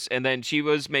potatoes, and then she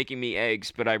was making me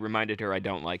eggs, but I reminded her I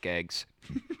don't like eggs.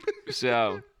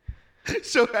 So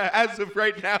as of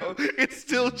right now, it's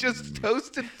still just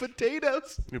toasted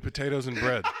potatoes. New potatoes and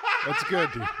bread. That's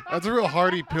good, dude. That's a real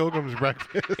hearty pilgrim's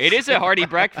breakfast. It is a hearty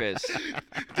breakfast.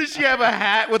 Did she have a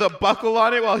hat with a buckle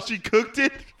on it while she cooked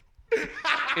it?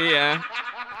 Yeah.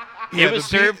 It was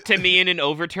served to me in an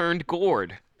overturned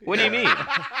gourd. What do you mean?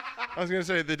 I was going to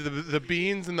say, the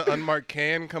beans in the unmarked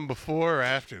can come before or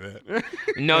after that?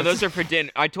 No, those are for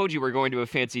dinner. I told you we're going to a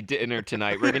fancy dinner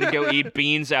tonight. We're going to go eat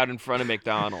beans out in front of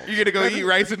McDonald's. You're going to go eat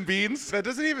rice and beans? That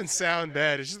doesn't even sound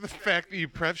bad. It's just the fact that you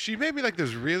prep. She made me like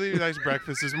this really nice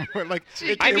breakfast this morning. Like,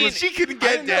 she couldn't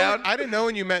get down. I didn't know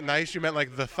when you meant nice, you meant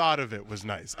like the thought of it was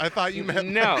nice. I thought you meant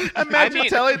no. Like, imagine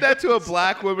telling that to a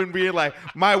black woman being like,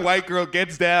 my white girl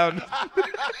gets down.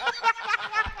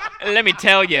 Let me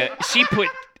tell you,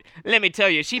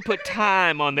 she put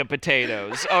time on the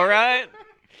potatoes, all right?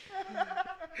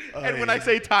 And when I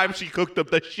say time, she cooked up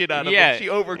the shit out of them. She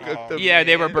overcooked them. Yeah,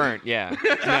 they were burnt, yeah.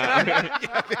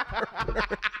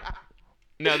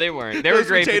 No, they weren't. They were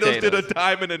great potatoes. Did a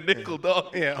dime and a nickel,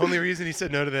 dog. Yeah, only reason he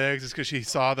said no to the eggs is because she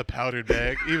saw the powdered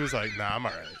bag. He was like, nah, I'm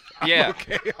all right. I'm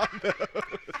okay on those.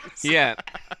 Yeah.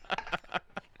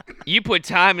 You put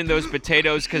time in those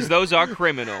potatoes because those are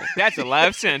criminal. That's a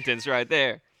life sentence right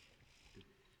there.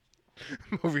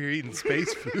 I'm over here eating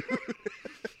space food.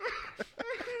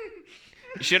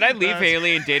 Should I leave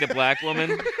Haley and date a black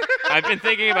woman? I've been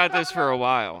thinking about this for a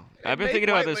while. You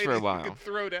can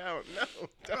throw down. No.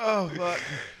 Oh, fuck.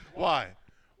 Why?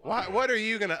 What are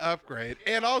you gonna upgrade?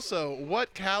 And also,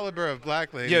 what caliber of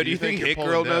black lady? Yo, do you think Hit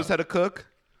Girl knows how to cook?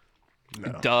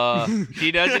 No. Duh.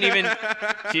 She doesn't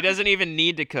even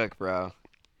need to cook, bro.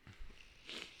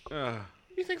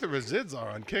 You think the resids are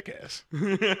on Kick-Ass?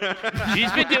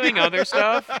 She's been doing other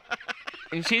stuff.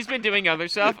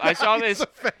 I saw this.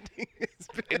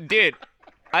 Dude,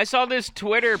 I saw this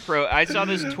Twitter post,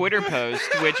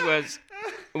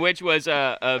 which was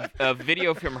a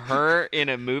video from her in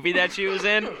a movie that she was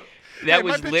in. That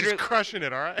was literally crushing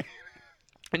it. All right.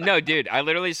 No, dude, I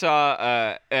literally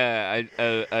saw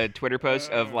a Twitter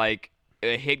post of like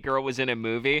a Hit Girl was in a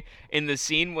movie, and the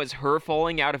scene was her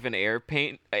falling out of an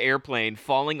airplane,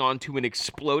 falling onto an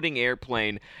exploding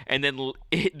airplane, and then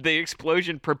the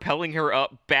explosion propelling her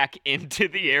up back into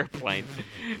the airplane.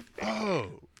 Oh,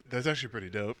 that's actually pretty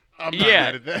dope. I'm not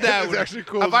mad at that. That was actually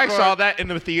cool. If I saw that in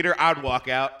the theater, I'd walk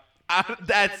out.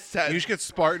 You should get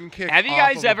Spartan kicked. Have you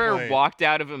guys ever walked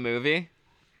out of a movie?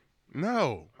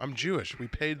 No, I'm Jewish. We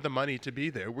paid the money to be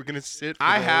there. We're gonna sit.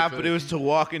 I have, but it was to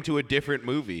walk into a different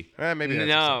movie. Maybe.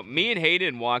 No, me and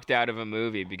Hayden walked out of a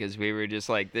movie because we were just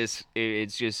like, this.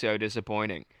 It's just so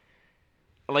disappointing.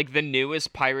 Like the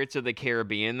newest Pirates of the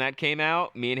Caribbean that came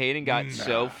out, me and Hayden got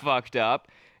so fucked up,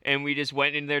 and we just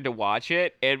went in there to watch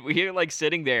it, and we were like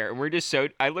sitting there, and we're just so.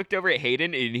 I looked over at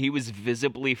Hayden, and he was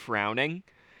visibly frowning,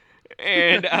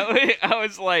 and I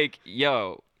was like,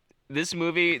 yo. This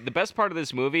movie, the best part of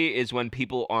this movie is when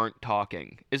people aren't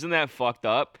talking. Isn't that fucked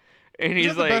up? And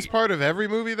he's like, the best part of every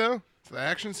movie, though? It's the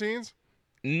action scenes?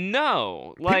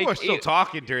 No. People are still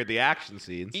talking during the action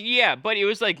scenes. Yeah, but it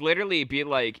was like literally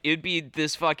it'd be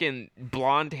this fucking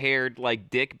blonde-haired like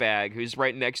dickbag who's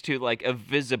right next to like a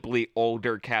visibly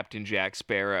older Captain Jack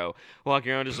Sparrow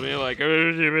walking around just being like,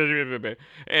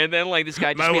 and then like this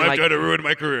guy just my wife like, tried to ruin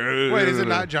my career. Wait, is it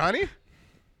not Johnny?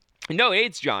 No,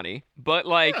 it's Johnny, but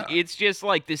like it's just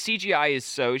like the CGI is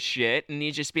so shit, and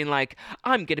he's just being like,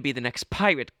 "I'm gonna be the next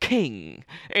pirate king,"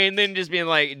 and then just being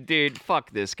like, "Dude,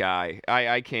 fuck this guy.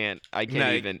 I can't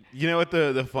even." You know what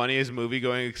the funniest movie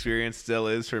going experience still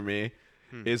is for me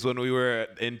is when we were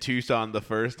in Tucson the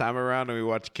first time around and we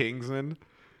watched Kingsman.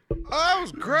 Oh, that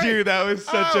was great, dude. That was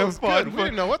such a fun. We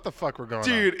didn't know what the fuck we're going on.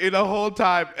 Dude, in the whole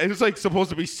time, it was like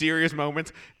supposed to be serious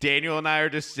moments. Daniel and I are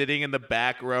just sitting in the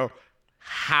back row.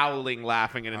 Howling,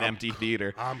 laughing in an empty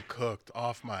theater. I'm cooked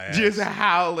off my ass. Just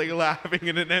howling, laughing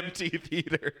in an empty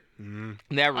theater.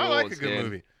 That rules, I like a good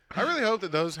movie. I really hope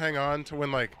that those hang on to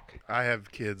when like I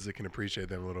have kids that can appreciate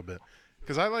them a little bit.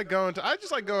 Because I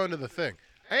just like going to the thing.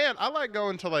 And I like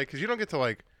going to like, because you don't get to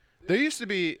like, there used to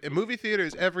be in movie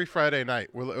theaters every Friday night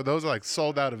where those are like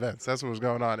sold out events. That's what was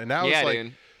going on. And now it's like,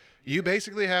 dude. You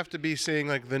basically have to be seeing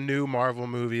like the new Marvel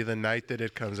movie the night that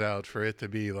it comes out for it to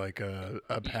be like a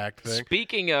packed thing.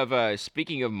 Speaking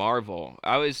of Marvel,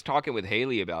 I was talking with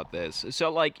Haley about this.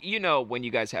 So like, you know, when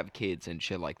you guys have kids and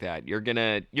shit like that, you're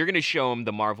gonna show them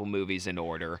the Marvel movies in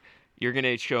order. You're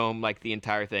gonna show them like the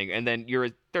entire thing, and then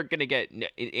they're gonna get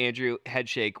Andrew head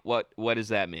shake. What does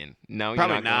that mean? No,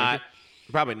 probably you're not. Going to?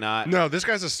 Probably not. No, this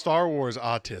guy's a Star Wars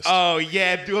autist. Oh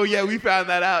yeah, we found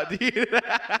that out, dude.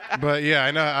 But yeah,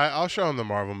 I know. I'll show him the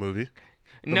Marvel movie.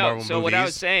 What I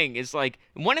was saying is like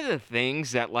one of the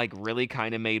things that like really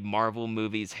kind of made Marvel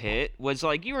movies hit was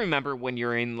like you remember when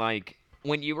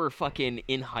you were fucking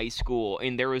in high school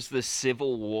and there was the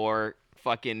Civil War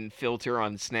fucking filter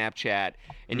on Snapchat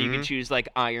and you could choose like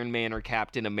Iron Man or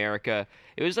Captain America.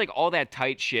 It was like all that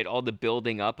tight shit, all the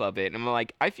building up of it. And I'm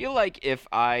like, I feel like if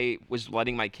I was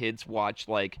letting my kids watch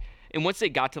like, and once they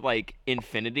got to like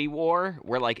Infinity War,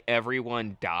 where like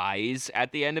everyone dies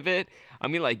at the end of it, I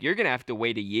mean like you're gonna have to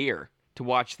wait a year to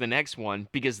watch the next one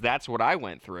because that's what I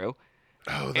went through.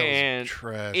 Oh, that was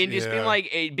trash. And just being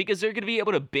like, because they're going to be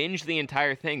able to binge the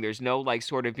entire thing. There's no like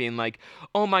sort of being like,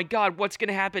 oh my God, what's going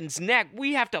to happen next?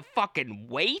 We have to fucking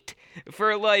wait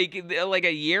for like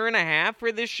a year and a half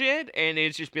for this shit. And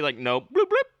it's just be like, nope, bloop,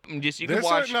 bloop. And just you can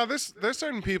watch. There's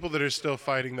certain people that are still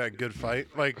fighting that good fight.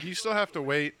 Like you still have to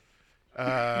wait. You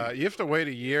have to wait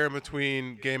a year in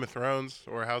between Game of Thrones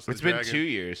or House of the Dragon. It's been 2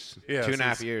 years. Yeah,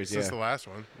 2.5 years. Since the last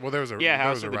one. Well, there was a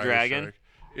House of the Dragon. Strike.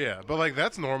 Yeah, but like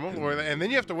that's normal. And then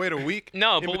you have to wait a week.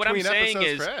 No, in but what I'm between saying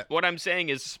episodes is, for it. what I'm saying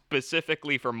is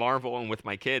specifically for Marvel and with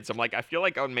my kids. I'm like, I feel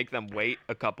like I would make them wait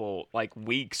a couple like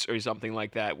weeks or something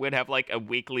like that. We'd have like a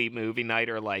weekly movie night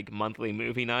or like monthly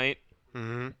movie night.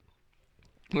 Mm-hmm.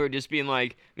 We're just being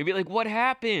like, we'd be like, what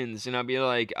happens? And I'd be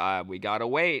like, we gotta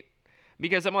wait,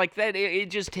 because I'm like that. It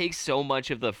just takes so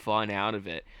much of the fun out of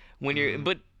it when you're.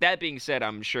 But that being said,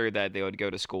 I'm sure that they would go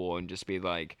to school and just be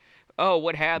like, oh,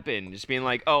 what happened? Just being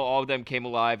like, oh, all of them came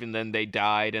alive and then they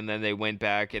died and then they went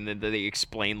back and then they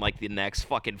explain like the next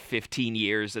fucking 15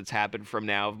 years that's happened from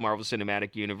now of Marvel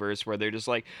Cinematic Universe, where they're just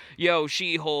like, yo,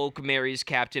 She-Hulk marries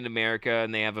Captain America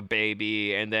and they have a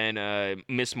baby, and then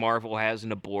Miss Marvel has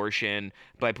an abortion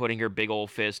by putting her big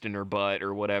old fist in her butt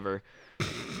or whatever.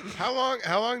 How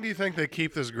long do you think they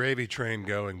keep this gravy train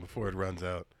going before it runs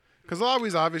out? Because they'll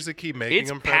always obviously keep making It's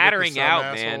them. Pregnant, pattering 'cause some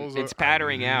out, man. assholes It's are-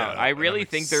 pattering out. I know, but really I'm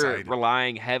think they're excited.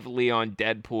 relying heavily on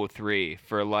Deadpool 3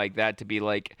 for like that to be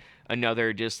like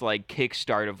another just like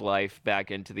kickstart of life back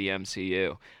into the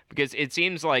MCU, because it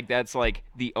seems like that's like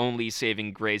the only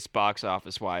saving grace box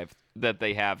office wise that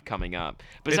they have coming up.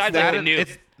 Besides like the new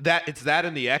It's that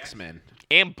and the X-Men.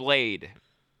 and Blade.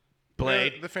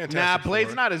 Blade. The Fantastic Nah, Four.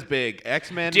 Blade's not as big.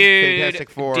 X-Men, Dude, Fantastic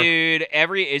Four. dude,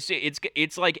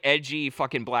 it's like edgy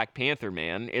fucking Black Panther,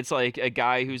 man. It's like a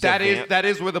guy who's That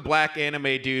is where the black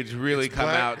anime dudes really It's come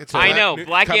black- out. it's to- I black know new-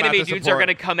 black come out anime to dudes are support.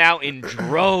 gonna come out in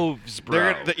droves,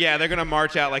 bro. They're gonna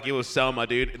march out like it was Selma,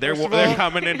 dude. They're First of all-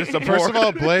 coming in to support. First of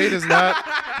all, Blade is not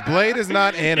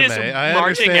anime. just I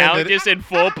marching understand out that. just in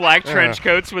full black trench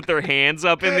coats with their hands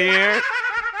up in the air.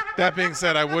 That being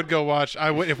said, I would go watch.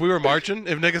 I would if we were marching.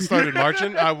 If niggas started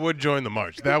marching, I would join the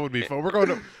march. That would be fun. We're going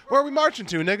to. Where are we marching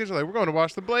to? Niggas are like, we're going to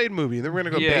watch the Blade movie. And then we're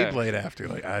gonna go Yeah. Beyblade after.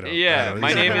 Like I don't. Yeah, I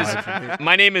my don't, name this not for me. is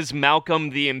my name is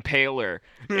Malcolm the Impaler,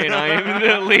 and I am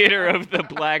the leader of the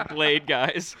Black Blade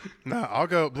guys. Nah, I'll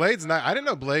go. Blade's not. I didn't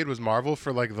know Blade was Marvel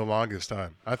for like the longest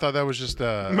time. I thought that was just.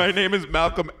 My name is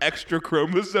Malcolm Extra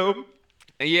Chromosome.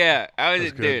 Yeah,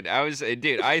 That's good.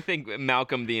 dude. I think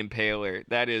Malcolm the Impaler.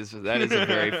 That is a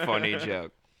very funny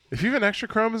joke. If you have an extra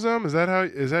chromosome, is that how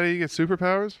you get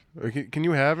superpowers? Or can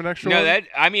you have an extra No,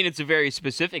 one? it's a very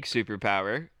specific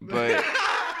superpower, but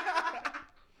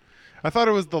I thought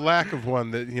it was the lack of one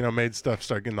that made stuff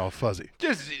start getting all fuzzy.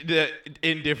 Just the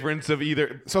indifference of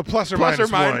either. So plus or Plus or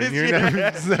minus minus, one. You're yeah. never,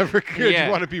 it's never good. Yeah.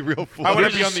 You want to be real flush. I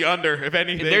want to be on the under, if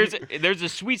anything. there's a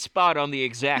sweet spot on the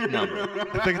exact number.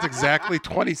 I think it's exactly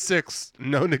 26.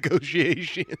 No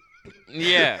negotiation.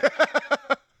 Yeah.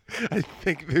 I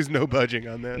think there's no budging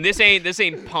on that. This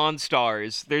ain't Pawn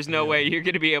Stars. There's no way you're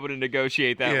gonna be able to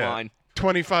negotiate that line.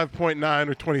 25.9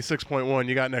 or 26.1.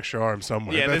 You got an extra arm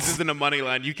somewhere. Yeah, That's- this isn't a money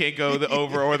line. You can't go the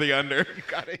over or the under. You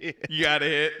gotta hit. You gotta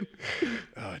hit.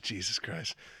 Oh, Jesus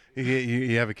Christ.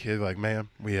 You have a kid like, ma'am,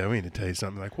 we need to tell you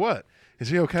something. Like, what? Is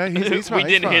he okay? He's fine.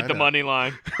 We he's didn't hit fine. the No. money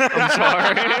line. I'm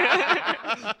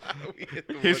sorry.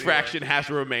 His fraction has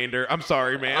a remainder. I'm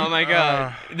sorry, man. Oh my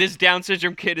god. This Down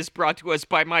syndrome kid is brought to us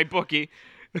by my bookie.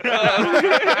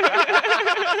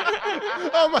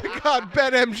 Oh my God,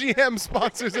 BetMGM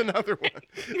sponsors another one.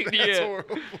 That's Yeah.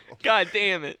 horrible. God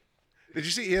damn it. Did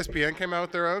you see ESPN came out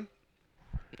with their own?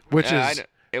 Which I is don't-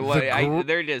 it was, the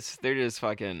they're just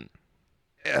fucking.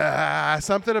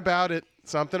 something about it.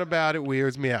 Something about it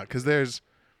weirds me out because there's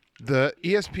the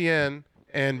ESPN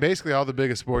and basically all the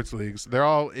biggest sports leagues. They're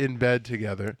all in bed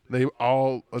together. They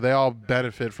all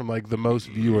benefit from like the most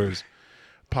viewers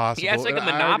possible. Yeah, it's like a And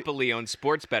I already- monopoly on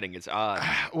sports betting. It's odd.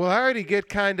 Well, I already get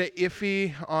kind of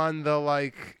iffy on the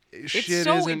like shit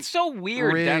isn't It's so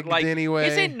weird that rigged like anyway.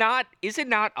 is it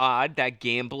not odd that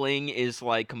gambling is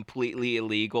like completely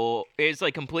illegal? It's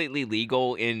like completely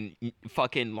legal in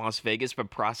fucking Las Vegas, but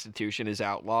prostitution is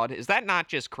outlawed. Is that not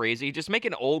just crazy? Just make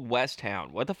an old west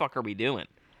town. What the fuck are we doing?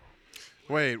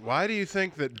 Wait, why do you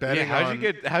think that betting how'd on you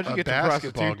get a to basketball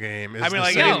prostitute? game is I mean, the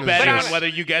like, same it's as betting just- on whether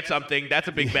you get something. That's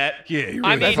a big bet. Yeah, you're I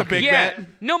right. mean, That's a big yeah, bet.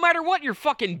 no matter what, you're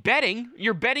fucking betting.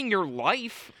 You're betting your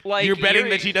life. Like You're betting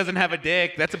that she doesn't have a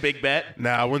dick. That's a big bet.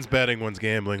 Nah, one's betting, one's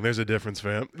gambling. There's a difference,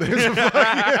 fam. There's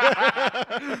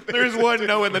a There's one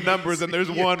knowing the numbers and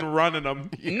there's one running them.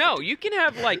 No, you can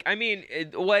have like I mean,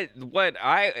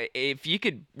 if you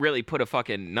could really put a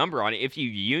fucking number on it, if you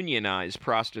unionize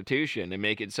prostitution and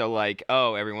make it so like,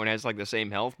 oh, everyone has like the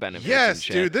same health benefits. and Yes,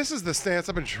 shit. dude, this is the stance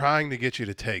I've been trying to get you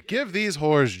to take. Give these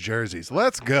whores jerseys.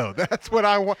 Let's go. That's what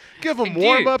I want. Give them Dude.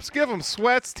 warm-ups. Give them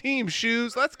sweats, team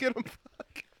shoes. Let's get them.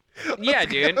 Yeah,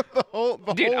 dude. The whole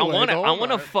Dude, I way, want the whole to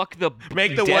nine. fuck the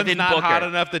Make the Devin ones not Booker. hot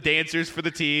enough the dancers for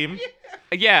the team.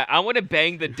 Yeah, I want to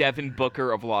bang the Devin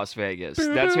Booker of Las Vegas.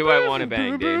 That's who I want to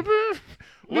bang, dude.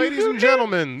 Ladies and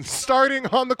gentlemen, starting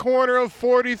on the corner of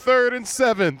 43rd and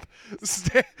 7th,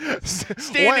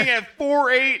 Standing at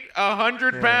 4'8",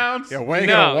 100 pounds. Yeah, weighing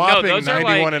a whopping those are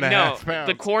 91 like, and a half pounds.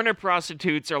 The corner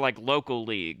prostitutes are like local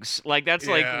leagues. Like that's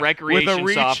Yeah. like recreation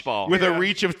softball. With a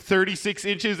reach of 36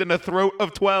 inches and a throat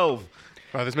of 12.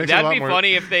 Wow, this makes it a That'd lot be more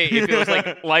funny if it was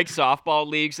like softball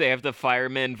leagues. They have the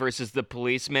firemen versus the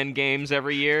policemen games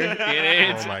every year.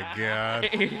 Oh my god.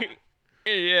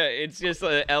 Yeah, it's just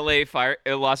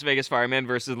Las Vegas firemen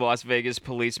versus Las Vegas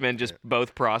policemen, just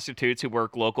both prostitutes who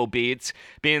work local beats,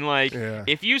 being like, Yeah.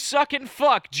 if you suck and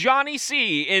fuck Johnny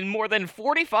C in more than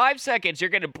 45 seconds, you're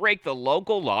going to break the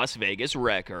local Las Vegas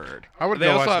record. I would They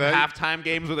go also watch have that. halftime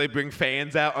games where they bring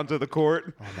fans out onto the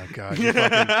court. Oh my god.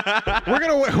 We're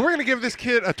gonna give this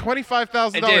kid a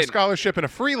 $25,000 Dude, scholarship and a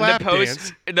free lap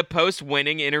dance. The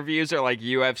post-winning interviews are like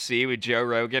UFC with Joe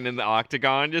Rogan in the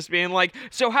octagon, just being like,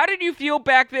 so how did you feel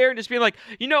back there? And just being like,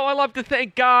 I love to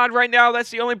thank God right now. That's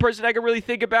the only person I can really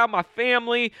think about. My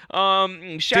family. Shout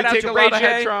out Did take to a Ray lot of J.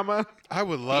 head trauma. I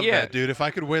would love Yeah. that, dude. If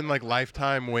I could win like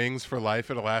lifetime wings for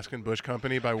life at Alaskan Bush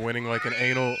Company by winning like an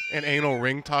anal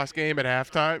ring toss game at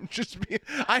halftime,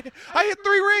 I hit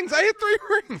 3 rings. I hit 3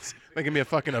 rings. They give me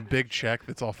a big check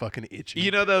that's all fucking itchy.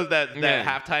 You know that Yeah.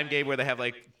 halftime game where they have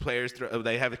like players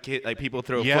they have people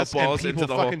throw yes, footballs and people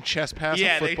into the fucking hole. chest pass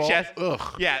Yeah, a football. they chest.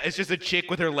 Ugh. Yeah, it's just a chick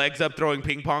with her legs up throwing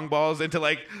ping pong balls into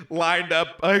like lined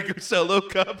up like solo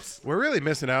cups. We're really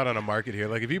missing out on a market here.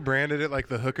 Like if you branded it like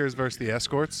the hookers versus the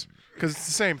escorts, because it's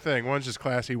the same thing. One's just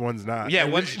classy, one's not. Yeah,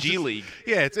 And one's it's G just- League.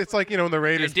 Yeah, it's like when the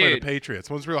Raiders play the Dude. Patriots.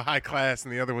 One's real high class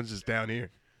and the other one's just down here.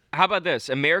 How about this?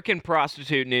 American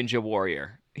Prostitute Ninja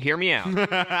Warrior. Hear me out.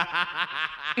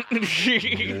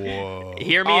 Whoa.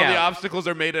 Hear me All out. the obstacles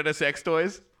are made out of sex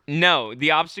toys. No,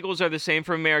 the obstacles are the same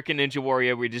for American Ninja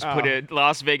Warrior. We just put Oh. a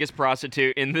Las Vegas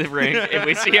prostitute in the ring, and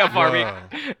we see how far Whoa.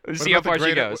 we see how far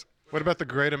she goes. What about the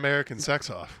Great American Sex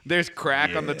Off? There's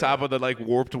crack on the top of the like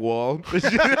warped wall.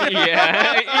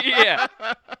 Yeah.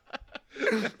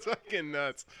 It's fucking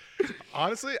nuts.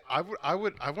 Honestly, I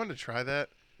wanted to try that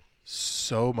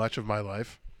so much of my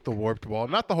life. The warped wall,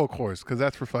 not the whole course, because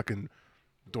that's for fucking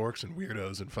dorks and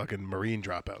weirdos and fucking Marine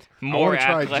dropouts. I More wanna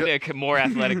try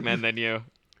athletic men than you.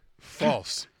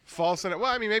 false in it.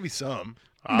 Well, I mean, maybe some.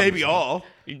 Maybe all.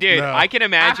 Dude, No. I can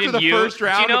imagine After the you. first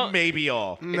round, do you know, maybe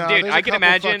all. No, dude, there's I a can couple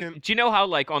imagine. fucking- Do you know how,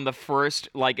 like, on the first,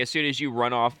 like, as soon as you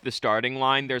run off the starting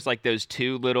line, there's like those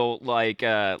two little, like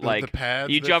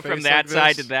pads you that jump from face that like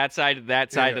side this? to that side to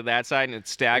that side Yeah. to that side, and it's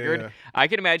staggered. Yeah. I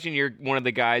can imagine you're one of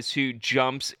the guys who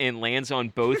jumps and lands on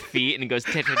both feet and goes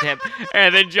tap tap tap,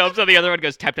 and then jumps on the other one,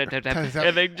 goes tap tap tap tap, Tap, tap.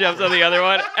 and then jumps on the other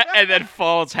one, and then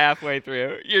falls halfway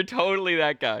through. You're totally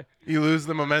that guy. You lose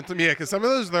the momentum. Yeah, because some of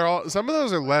those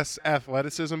are less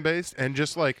athleticism based and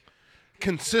just like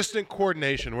consistent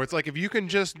coordination. Where it's like if you can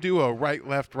just do a right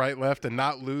left and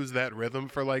not lose that rhythm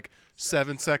for like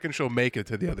 7 seconds, you'll make it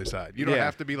to the other side. You don't Yeah.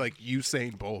 have to be like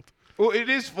Usain Bolt. Well, it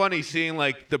is funny seeing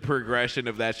like the progression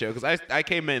of that show because I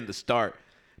came in the start.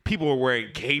 People were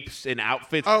wearing capes and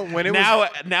outfits. Oh, when it now was-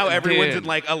 now everyone's Dude. in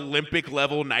like Olympic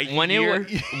level Nike When gear.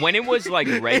 it was like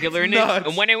regular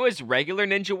nuts. when it was regular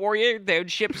Ninja Warrior, they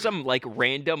would ship some like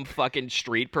random fucking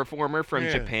street performer from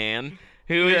Yeah. Japan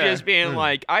who was Yeah. just being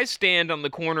like, I stand on the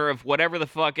corner of whatever the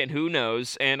fuck and who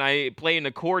knows, and I play an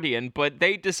accordion, but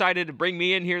they decided to bring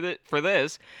me in here for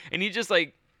this, and he just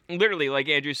like. Literally, like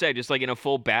Andrew said, just like in a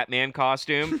full Batman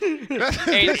costume,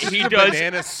 and he A does,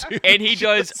 banana suit. and he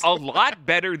does a lot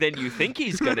better than you think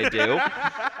he's gonna do.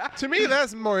 To me,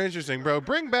 that's more interesting, bro.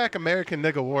 Bring back American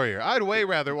Nigga Warrior. I'd way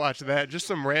rather watch that. Just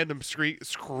some random street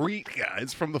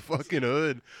guys from the fucking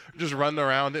hood just running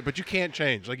around it. But you can't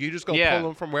change. Like, you just go Yeah. pull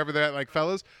them from wherever they're at. Like,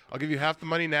 fellas, I'll give you half the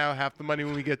money now, half the money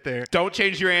when we get there. Don't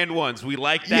change your and ones. We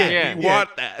like that. Yeah. We Yeah.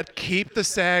 want that. Keep the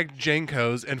sag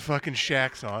Jenkos and fucking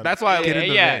Shacks on. That's why I Get in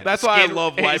the yeah. ring. That's why I Skid-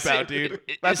 love Wipeout, dude.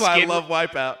 That's why I Skid- love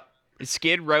Wipeout.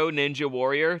 Skid Row Ninja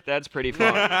Warrior, that's pretty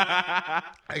fun. I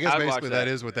guess I'd watch basically that that.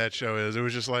 is what that show is. It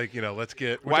was just like, let's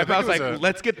get. which I think Wipeout's it was like,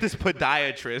 let's get this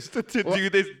podiatrist to do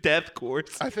this death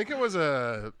course. I think it was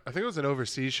an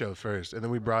overseas show first, and then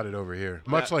we brought it over here.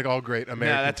 Much like all great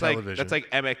American No, that's television. that's like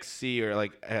MXC or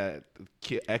like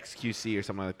XQC or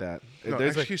something like that. no,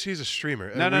 There's like, XQC is a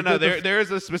streamer. no. There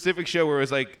is a specific show where it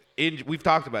was like we've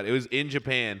talked about it. It was in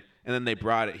Japan, and then they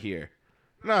brought it here.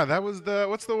 No, that was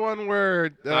what's the one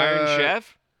where Iron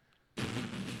Chef?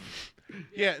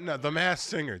 Yeah, no, The Masked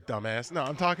Singer, dumbass. No,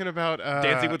 I'm talking about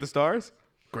Dancing with the Stars.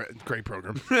 great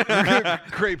program.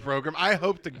 Great program. I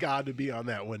hope to God to be on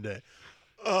that one day.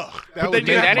 Ugh, But then would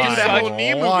you Dude, have make to that do is that my whole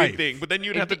knee movie life. thing. But then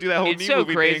you'd have to do that whole It's knee so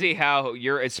movie crazy thing. how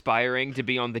you're aspiring to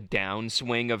be on the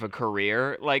downswing of a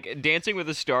career. Like Dancing with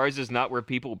the Stars is not where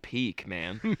people peak,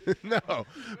 man. No,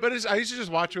 but I used to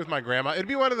just watch it with my grandma. It'd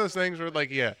be one of those things where, like,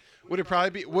 yeah, would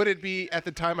it be at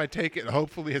the time I take it,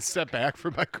 hopefully a step back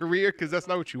for my career? Because that's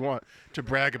not what you want to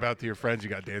brag about to your friends. You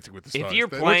got Dancing with the Stars. If you're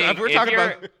That- playing, If we're if talking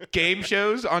you're- about game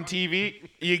shows on TV,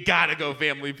 you gotta go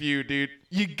Family Feud, dude.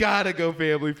 You gotta go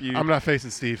Family Feud. I'm not facing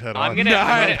Steve head I'm on. gonna- No,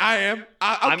 I'm gonna- I am.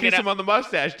 I'll I'm kiss gonna- him on the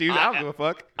mustache, dude. I don't give a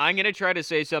fuck. I'm gonna try to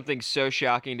say something so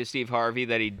shocking to Steve Harvey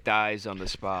that he dies on the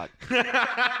spot.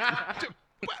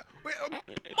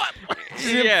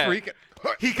 Yeah. Freaking.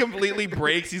 He completely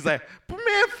breaks. He's like,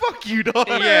 man, fuck you, dog.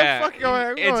 Yeah, fuck you,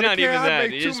 I'm it's going to not even Canada. I that.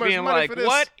 make It's too just much being money like, for this.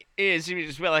 what is? You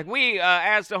just be like, we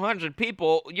asked 100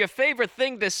 people your favorite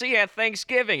thing to see at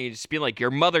Thanksgiving. You just be like, your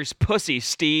mother's pussy,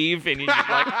 Steve, and you just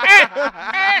like,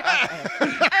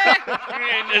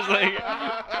 and just like,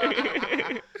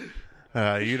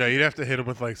 You'd have to hit him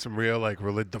with like some real like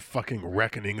the fucking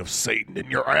reckoning of Satan in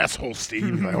your asshole, Steve.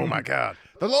 You're like, oh my God,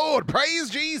 the Lord, praise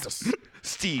Jesus.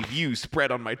 Steve, you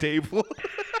spread on my table.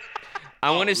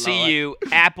 I want to see you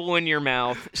apple in your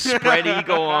mouth, spread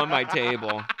eagle on my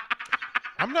table.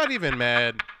 I'm not even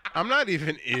mad. I'm not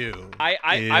even ew.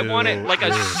 I want it like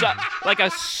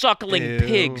a suckling Ew.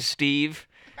 pig, Steve.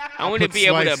 I want to be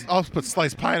able to. I'll put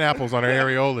sliced pineapples on our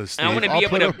areolas, Steve. I want to I'll be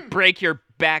able put to 'em- break your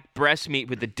back breast meat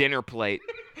with the dinner plate.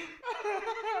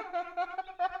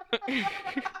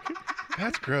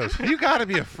 That's gross. You got to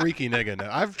be a freaky nigga now.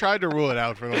 I've tried to rule it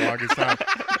out for the longest time.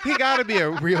 He got to be a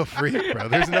real freak, bro.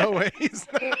 There's no way he's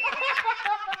not.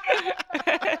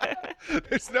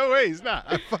 There's no way he's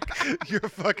not. You're a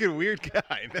fucking weird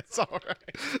guy. That's all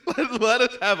right. Let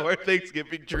us have our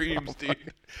Thanksgiving dreams,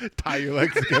 dude. Tie your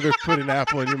legs together, put an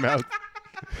apple in your mouth.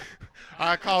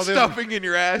 I call this. Stuffing in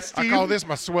your ass, I Steve. call this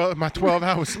my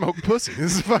 12-hour smoked pussy.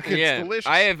 This is fucking Yeah, delicious.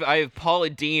 I have Paula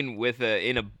Deen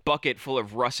in a bucket full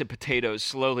of russet potatoes,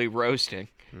 slowly roasting.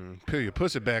 Peel your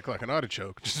pussy back like an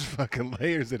artichoke, just fucking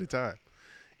layers at a time.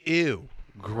 Ew,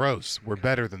 gross. We're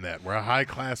better than that. We're a high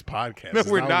class podcast. No, It's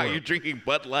we're not. work. You're drinking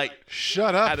Bud Light.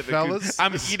 Shut Out up, of the fellas.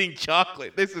 I'm eating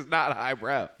chocolate. This is not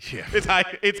highbrow. Yeah. It's high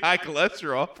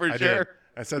cholesterol for I sure. did.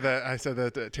 I said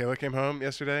that Taylor came home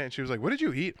yesterday and she was like, "What did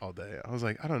you eat all day?" I was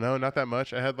like, "I don't know, not that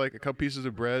much. I had like a couple pieces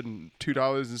of bread and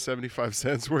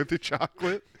 $2.75 worth of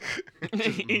chocolate."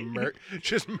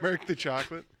 just murk the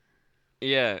chocolate.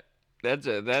 Yeah, that's.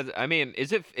 I mean,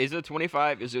 is it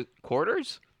 25? Is it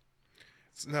quarters?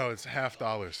 No, it's $half.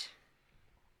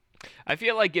 I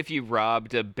feel like if you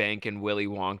robbed a bank in Willy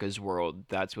Wonka's world,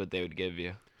 that's what they would give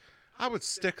you. I would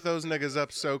stick those niggas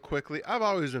up so quickly. I've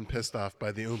always been pissed off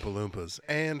by the Oompa Loompas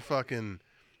and fucking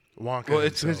Wonka. Well,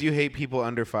 it's himself. because you hate people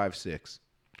under 5'6".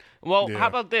 Well, Yeah. how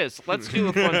about this? Let's do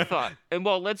a fun thought.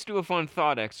 Let's do a fun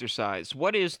thought exercise.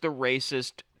 What is the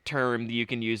racist term that you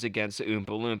can use against the Oompa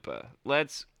Loompa?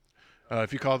 Let's.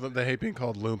 If you call them, they hate being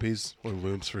called Loompies or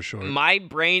Loomps for short. My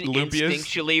brain Lumpias?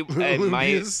 instinctually.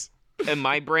 Loompies.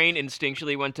 My brain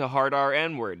instinctually went to hard R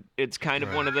N word. It's kind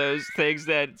of one of those things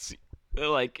that's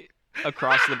like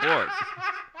across the board.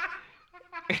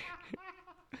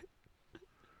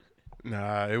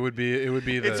 Nah, it would be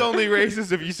the. It's only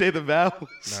racist if you say the vowels.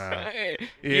 Nah. Yeah,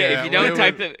 Yeah, if you don't wait,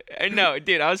 type the no,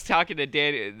 dude, I was talking to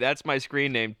Danny. That's my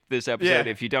screen name this episode.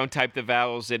 Yeah. If you don't type the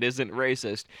vowels, it isn't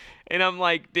racist. And I'm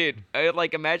like, dude,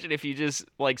 imagine if you just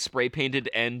like spray painted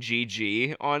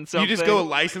NGG on something. You just go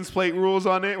license plate rules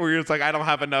on it, where you're just like, I don't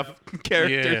have enough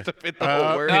characters Yeah. to fit the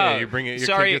whole word. Yeah, you bring it. your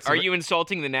Sorry, kid gets are some- you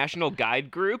insulting the National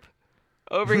Guide Group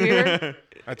over here?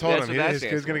 I told That's him what that his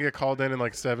stands kid's gonna for. get called in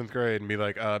like 7th grade and be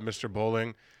like, "Mr.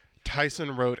 Bowling,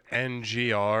 Tyson wrote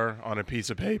NGR on a piece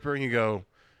of paper." And you go,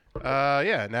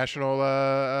 "Yeah, National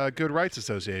Good Rights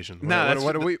Association." No,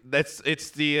 what do we?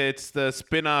 it's the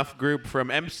spin-off group from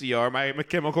MCR, My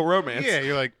Chemical Romance. Yeah,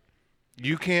 you're like,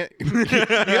 you can't. You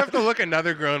have to look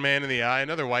another grown man in the eye,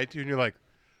 another white dude, and you're like,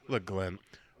 "Look, Glenn,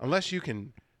 unless you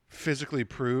can physically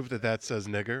prove that says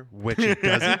nigger, which it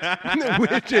doesn't,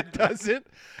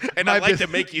 And my I'd like to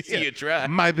bus- make you see yeah, it try.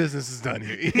 my business is done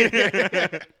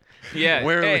here." Yeah.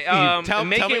 Where hey, are we? Tell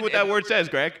make me it- what that word says,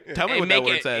 Greg. Tell me and what that make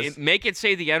word it, says. Make it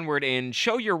say the N word and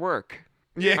show your work.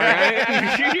 Yeah.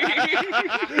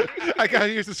 I gotta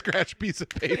use a scratch piece of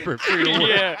paper for your work.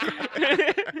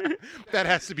 Yeah. That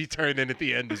has to be turned in at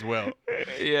the end as well.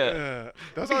 Yeah.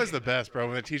 That's always the best, bro.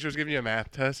 When the teacher's giving you a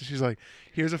math test and she's like,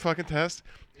 "Here's a fucking test.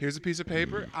 Here's a piece of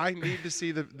paper. I need to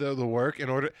see the work in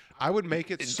order." I would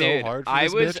make it so Dude, hard for I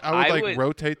this was- bitch. I I would would-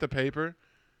 rotate the paper.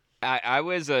 I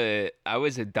was a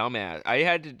dumbass. I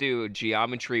had to do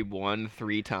geometry 1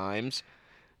 3 times,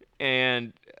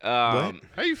 and How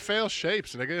you fail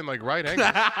shapes and they get in like right angles?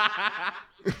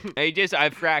 I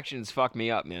have fractions. Fuck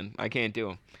me up, man. I can't do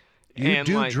them. You and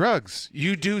do like, drugs.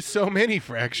 You do so many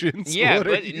fractions. Yeah, What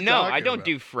are but you no, talking I don't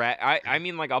about? do I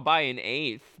mean, like I'll buy an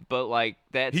eighth, but like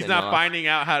that's He's enough. not finding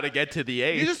out how to get to the You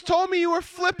eighth. just told me you were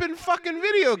flipping fucking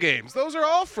video games. Those are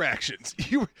all fractions.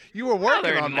 You were working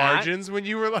they're on not. margins when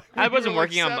you were like. I when you wasn't were like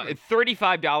working on seven.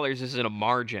 $35 isn't a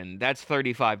margin. That's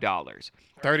 $35.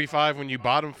 35 when you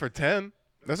bought them for 10.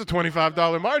 That's a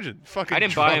 $25 margin. Fucking I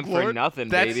didn't buy them drug for lord. nothing,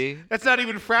 That's baby. that's not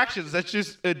even fractions. That's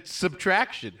just a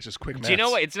subtraction. It's just quick math. Do you know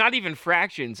what? It's not even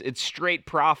fractions. It's straight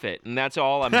profit, and that's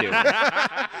all I'm doing.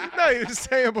 No, he was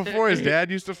saying before his dad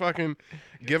used to fucking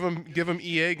give him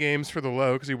EA games for the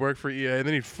low because he worked for EA, and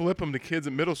then he'd flip them to kids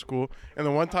at middle school. And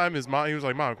then one time his mom, he was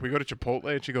like, "Mom, can we go to Chipotle?"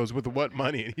 And she goes, "With what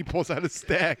money?" And he pulls out a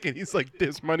stack, and he's like,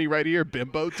 "This money right here,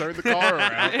 bimbo, turn the car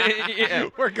around. Yeah.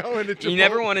 We're going to Chipotle." You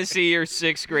never want to see your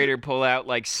sixth grader pull out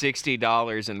like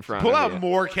 $60 in front Pull of out you.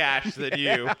 more cash than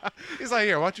you. He's like,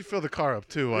 "Here, why don't you fill the car up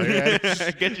too?" While you're at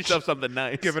it?" Get yourself something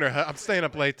nice. Giving her, I'm staying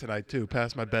up late tonight too,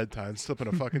 past my bedtime, slipping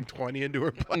a fucking 20 into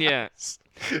her blouse. Yeah.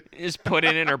 Just put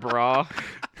it in her bra.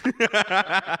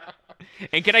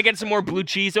 And can I get some more blue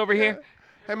cheese over here?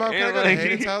 Hey mom, can Yeah, I go to like-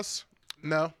 Hayden's house?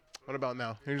 No. What about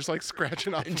now? You're just like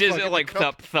scratching off. the Just fucking like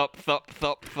cup. thump, thump, thump,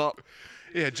 thump, thump.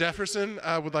 Yeah, Jefferson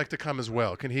would like to come as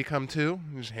well. Can he come too?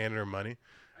 And just handing her money.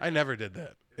 I never did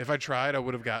that. If I tried, I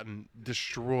would have gotten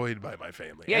destroyed by my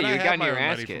family. Yeah, and you I had had gotten my your own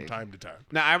ass money from kicked. time to time.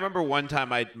 Now I remember one time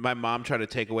my mom tried to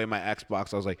take away my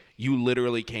Xbox. I was like, "You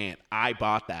literally can't. I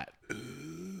bought that.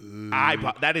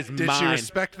 That is Did mine." she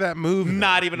respect that move? though?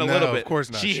 Not even a No, little bit. Of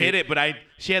course not. She hit it, but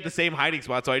she had the same hiding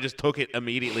spot, so I just took it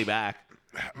immediately back.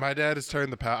 My dad has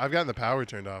turned the power. I've gotten the power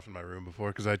turned off in my room before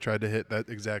because I tried to hit that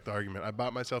exact argument. I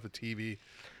bought myself a TV,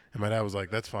 and my dad was like,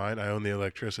 "That's fine. I own the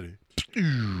electricity." I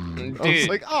was Dude,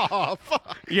 like, "Oh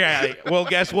fuck." Yeah. Well,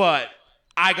 guess what?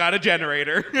 I got a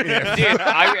generator.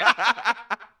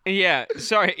 yeah,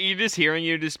 sorry, you just hearing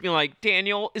you just being like,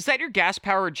 Daniel, is that your gas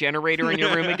powered generator in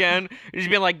your room again? And just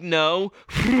being like, no.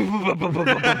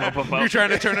 You're trying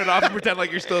to turn it off and pretend like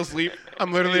you're still asleep.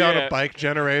 I'm literally on Yeah. a bike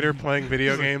generator playing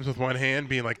video games with one hand,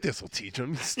 being like, "This will teach him."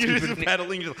 You're Stupid. just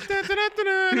pedaling. You're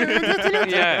just,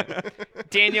 Yeah.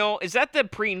 Daniel, is that the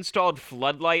pre-installed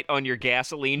floodlight on your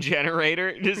gasoline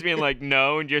generator? Just being like,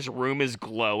 no, and your room is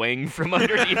glowing from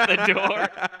underneath the door.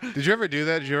 Did you ever do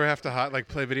that? Did you ever have to hide, like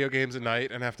play video games at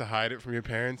night and have to hide it from your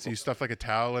parents? You stuff like a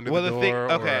towel under well, the the door. thing.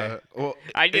 or Okay. Well,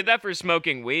 I did that for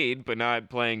smoking weed, but not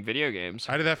playing video games.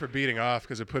 I did that for beating off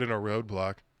because it put in a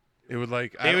roadblock. It would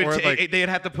like, they'd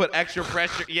have to put extra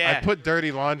pressure. Yeah. I put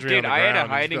dirty laundry on Dude, the I had ground a and just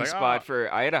be hiding like, spot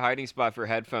 "Ah." I had a hiding spot for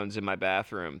headphones in my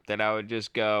bathroom that I would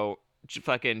just go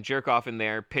fucking jerk off in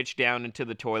there, pitch down into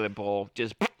the toilet bowl,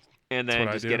 just and That's then what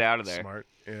I just do. get out of there. Smart.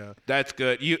 Yeah. That's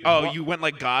good. You went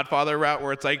like Godfather route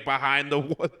where it's like behind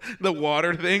the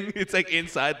water thing. It's like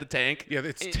inside the tank. Yeah,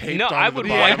 it's taped No, onto I the would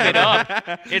bottom. wipe it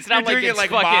up. It's not You're like doing it's it like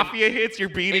fucking mafia hits. You're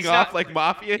beating It's off not- like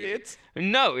mafia hits.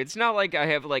 No, it's not like I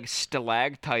have like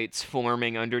stalactites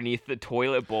forming underneath the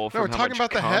toilet bowl. No, From we're how talking much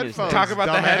about the cum is there. headphones. Talk about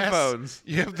the dumbass. headphones.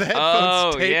 You have the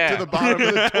headphones Oh, taped yeah. to the bottom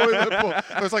of the toilet bowl.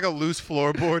 There's like a loose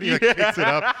floorboard. He like kicks it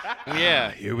up.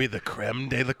 Yeah. Here we the creme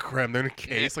de la creme. They're in a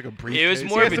case like a briefcase. It was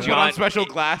more You of have a to put on John. special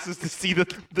glasses to see the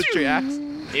tracks.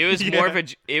 It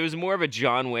was more of a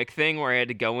John Wick thing where I had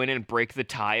to go in and break the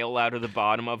tile out of the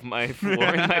bottom of my floor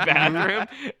in my bathroom,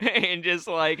 and just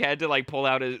like had to like pull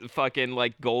out a fucking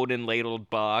like golden ladled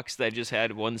box that just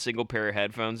had one single pair of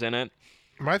headphones in it,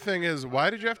 My thing is, why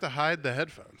did you have to hide the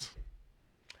headphones?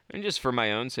 and just for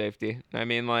my own safety. I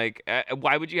mean, like,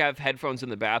 why would you have headphones in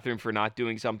the bathroom for not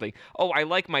doing something? Oh, I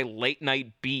like my late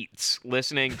night beats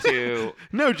listening to.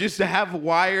 No, just to have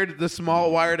the small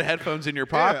wired headphones in your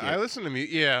pocket. Yeah, I listen to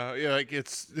music. Yeah, like it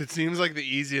seems like the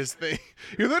easiest thing.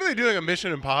 You're literally doing a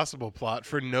Mission Impossible plot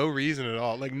for no reason at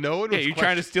all. Like no one was you're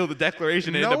trying to steal the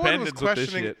Declaration of no one was Independence with this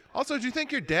questioning. shit. Also, do you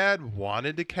think your dad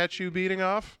wanted to catch you beating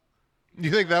off? Do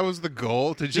you think that was the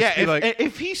goal to just Yeah, be like,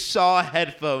 if he saw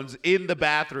headphones in the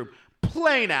bathroom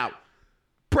playing out,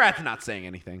 Brad's not saying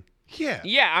anything. yeah,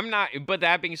 Yeah, I'm not. But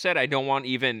that being said, I don't want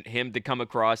even him to come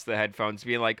across the headphones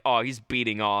being like, "Oh, he's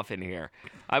beating off in here."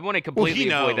 I want to completely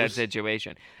avoid that knows.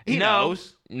 situation. He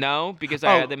knows. No, because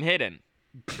I Oh. had them hidden.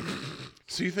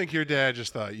 So you think your dad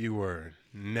just thought you were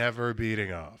never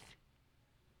beating off?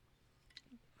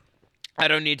 I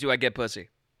don't need to. I get pussy.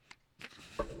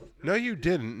 No, you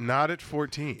didn't. Not at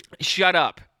 14. Shut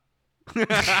up. When'd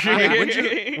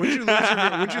you lose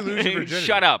your virginity?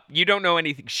 Shut up. You don't know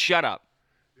anything. Shut up.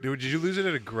 Dude, did you lose it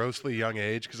at a grossly young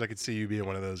age? Because I could see you being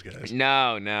one of those guys.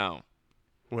 No.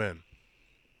 When?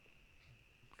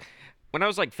 When I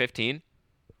was like 15.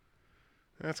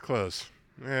 That's close.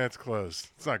 Yeah, it's close.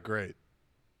 It's not great.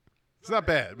 It's not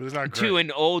bad, but it's not great. To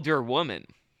an older woman.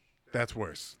 That's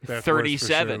worse. That's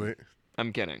 37. Worse for sure.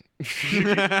 I'm kidding.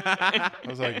 I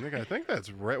was like, Nick, I think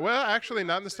that's right. Well, actually,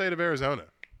 not in the state of Arizona.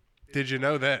 Did you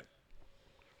know that?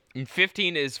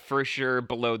 15 is for sure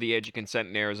below the age of consent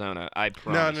in Arizona. I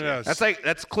promise. No.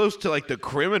 That's close to like the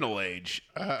criminal age.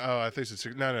 I think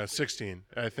it's 16.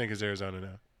 I think is Arizona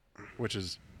now, which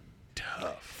is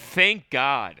tough. Thank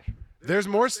God. There's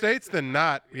more states than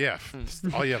not. Yeah,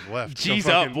 all you have left. So G's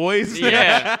fucking- up, boys.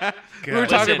 Yeah. we were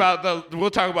God. talking Listen.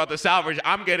 we'll talk about the salvage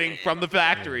I'm getting from the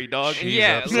factory, dog.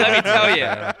 Yeah, up. let me tell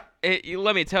you.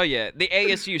 Let me tell you, the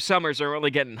ASU summers are only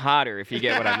getting hotter, if you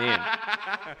get what I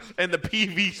mean. And the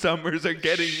PV summers are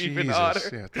getting even Jesus. hotter.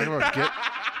 Yeah, talk about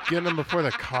getting them before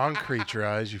the concrete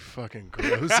dries, you fucking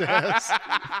gross ass.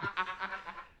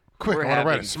 Quick, We're I want to write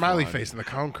a having smiley fun. face in the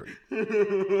concrete.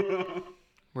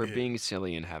 We're being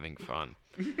silly and having fun.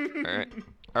 All right.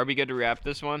 Are we good to wrap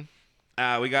this one?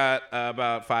 We got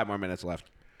about 5 more minutes left.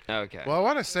 Okay. Well, I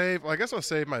want to save. Well, I guess I'll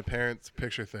save my parents'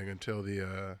 picture thing until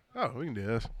the. Oh, we can do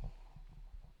this.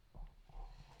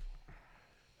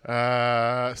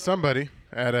 Somebody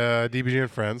at DBG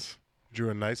and Friends drew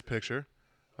a nice picture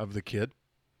of the kid,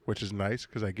 which is nice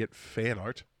because I get fan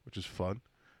art, which is fun.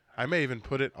 I may even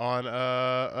put it on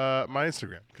my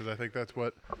Instagram because I think that's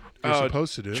what you're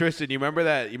supposed to do. Tristan, you remember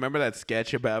that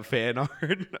sketch about fan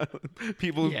art?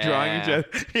 People drawing each Yeah. other.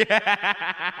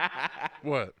 Yeah.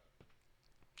 What?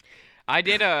 I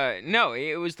did no,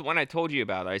 it was the one I told you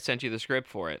about. I sent you the script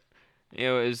for it. It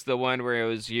was the one where it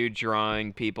was you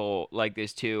drawing people like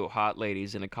these 2 hot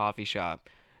ladies in a coffee shop.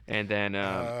 And then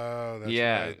Oh, that's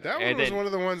yeah, right. That one and was then- one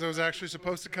of the ones that was actually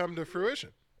supposed to come to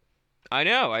fruition. I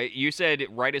know. You said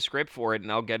write a script for it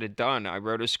and I'll get it done. I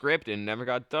wrote a script and never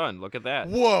got done. Look at that.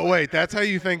 Whoa, wait, that's how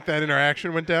you think that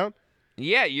interaction went down?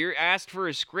 Yeah, you asked for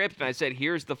a script and I said,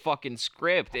 "Here's the fucking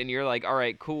script." And you're like, "All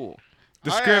right, cool."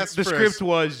 The I script asked the for a script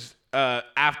was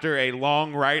after a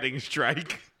long writing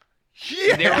strike.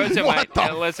 Yeah, There was a- what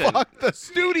the listen. fuck? The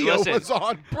studio Listen. was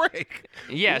on break.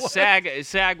 Yeah, What?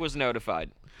 SAG was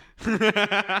notified.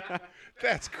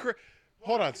 That's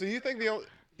Hold on. So you think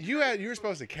you were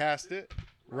supposed to cast it,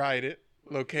 write it,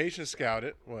 location scout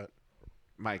it. What?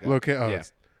 Mike. Yeah.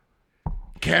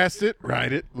 Cast it,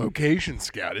 write it, location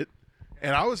scout it,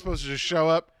 and I was supposed to just show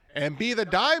up and be the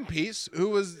dime piece who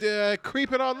was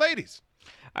creeping on ladies.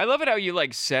 I love it how you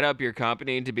like set up your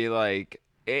company to be like,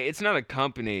 it's not a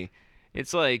company.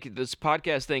 It's like this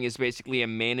podcast thing is basically a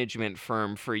management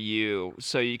firm for you,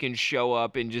 so you can show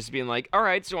up and just being like, all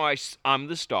right, so I'm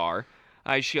the star.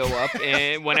 I show up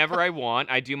and whenever I want,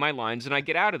 I do my lines and I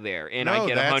get out of there, and I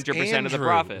get that's 100% of the Andrew,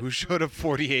 profit. Who showed up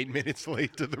 48 minutes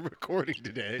late to the recording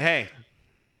today? Hey.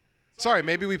 Sorry,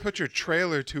 maybe we put your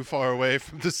trailer too far away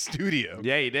from the studio.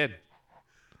 Yeah, you did.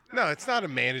 No, it's not a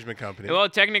management company. Well,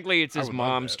 technically, it's his would love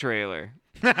mom's that. trailer.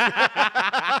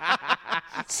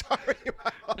 Sorry.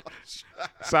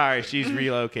 Sorry, she's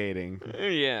relocating.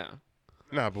 Yeah.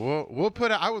 No, but we'll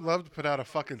put. I would love to put out a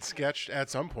fucking sketch at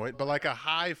some point, but like a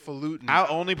highfalutin. I'll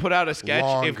only put out a sketch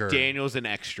Longer. if Daniel's an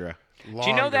extra. Do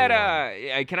you know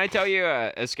that? one. Can I tell you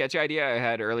a sketch idea I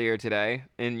had earlier today,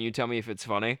 and you tell me if it's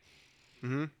funny?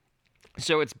 Mm-hmm.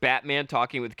 So it's Batman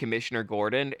talking with Commissioner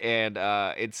Gordon, and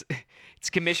it's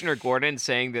Commissioner Gordon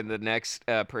saying that the next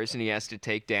person he has to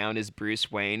take down is Bruce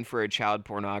Wayne for a child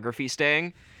pornography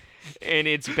sting. And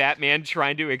it's Batman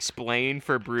trying to explain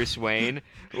for Bruce Wayne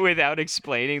without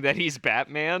explaining that he's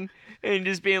Batman. And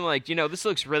just being like, this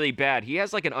looks really bad. He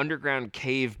has like an underground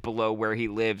cave below where he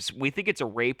lives. We think it's a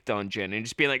rape dungeon. And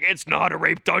just being like, it's not a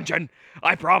rape dungeon.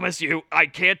 I promise you. I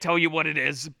can't tell you what it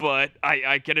is, but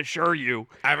I can assure you.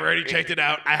 I've already checked it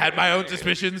out. I had my own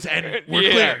suspicions, and we're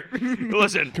Yeah. clear.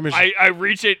 Listen, Commissioner- I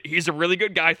reach it. He's a really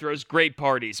good guy, throws great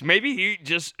parties. Maybe he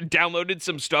just downloaded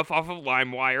some stuff off of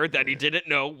LimeWire that he didn't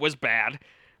know was bad.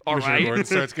 All Commissioner right. Gordon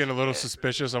starts getting a little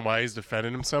suspicious on why he's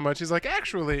defending him so much. He's like,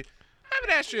 actually, I haven't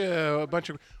asked you a bunch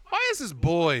of. Why is this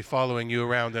boy following you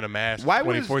around in a mask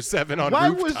 24/7 on Why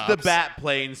rooftops? was the bat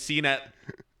plane seen at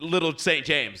Little St.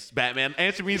 James? Batman,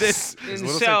 answer me this. Is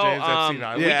Little So, St. James at Sea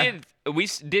Island? Yeah. we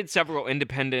did several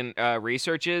independent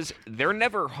researches. They're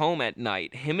never home at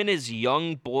night. Him and his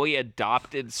young boy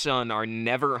adopted son are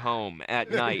never home at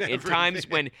night. At times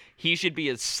when he should be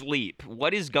asleep.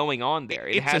 What is going on there?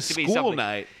 It It's has a to be school something.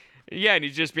 night. Yeah, and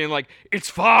he's just being like, "It's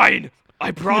fine.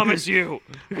 I promise you.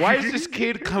 Why is this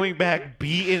kid coming back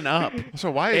beaten up? So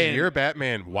why is And- your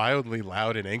Batman wildly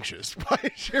loud and anxious? Why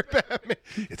is your Batman?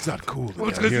 It's not cool. To Well,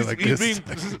 it's be out here because like he's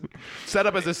this. being set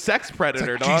up as a sex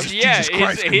predator, like, dog. Jesus. Yeah,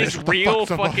 Christ, his Commissioner, what the real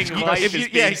fuck's up? fucking If life you- is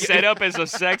yeah, being set up as a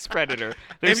sex predator.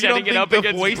 They're If you don't setting it up think the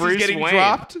against voice Bruce is getting Wayne.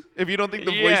 dropped, if you don't think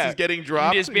the voice Yeah. is getting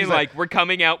dropped, Just being he's like, we're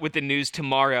coming out with the news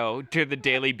tomorrow to the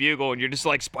Daily Bugle, and you're just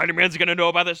like, Spider-Man's gonna know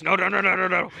about this. No.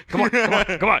 Come on.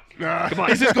 Come on.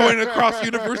 this is going across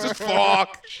universes.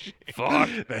 Fuck. Fuck.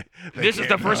 They This is the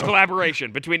can't first know.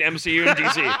 collaboration between MCU and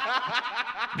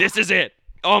DC. This is it.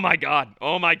 Oh my god.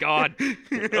 Oh my god.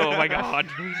 Oh my god.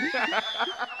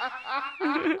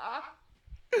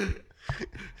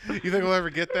 You think we'll ever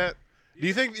get that? Do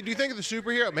you think the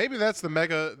superhero? Maybe that's the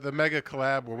mega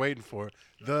collab we're waiting for.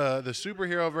 The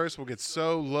superhero verse will get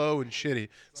so low and shitty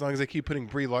as long as they keep putting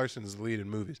Brie Larson as the lead in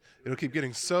movies. It'll keep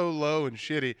getting so low and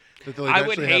shitty that they'll I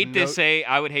would eventually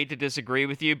I would hate to disagree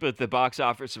with you, but the box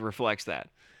office reflects that.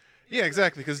 Yeah,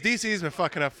 exactly. Because DC's been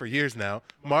fucking up for years now.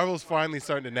 Marvel's finally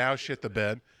starting to now shit the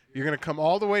bed. You're gonna come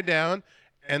all the way down,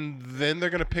 and then they're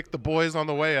gonna pick the boys on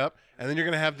the way up, and then you're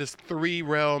gonna have this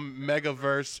 3-realm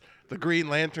megaverse. The Green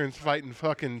Lanterns fighting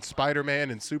fucking Spider-Man,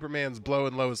 and Superman's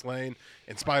blowing Lois Lane,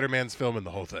 and Spider-Man's filming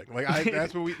the whole thing. Like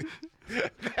that's what we.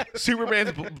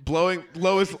 Superman's blowing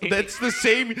Lois. That's the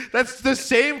same. That's the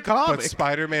same But comic.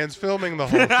 Spider-Man's filming the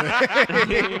whole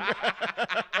thing.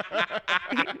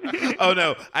 Oh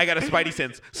no, I got a Spidey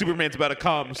sense. Superman's about to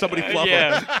come. Somebody fluff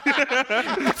him.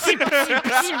 Yeah.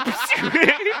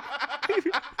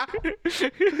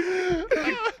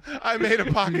 I made a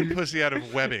pocket pussy out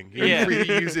of webbing. You're Yeah. free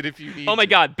to use it if you need. Oh my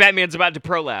god, Batman's about to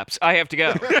prolapse. I have to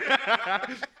go.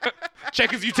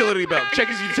 Check his utility belt. Check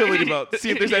his utility belt.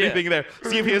 See if there's Yeah. anything there.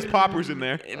 See if he has poppers in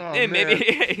there. And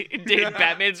maybe, dude,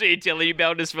 Batman's utility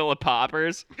belt is full of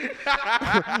poppers.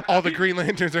 All the Green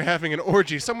Lanterns are having an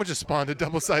orgy. Someone just spawned a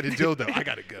double-sided dildo. I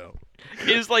gotta go.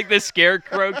 It's like the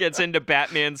Scarecrow gets into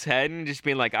Batman's head and just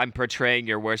being like, I'm portraying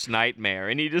your worst nightmare.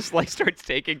 And he just like starts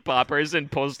taking poppers and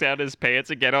pulls down his pants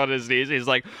and get on his knees. He's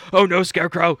like, oh no,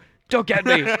 Scarecrow, don't get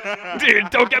me. Dude,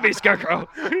 don't get me, Scarecrow.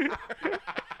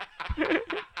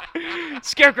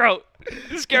 Scarecrow,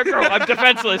 I'm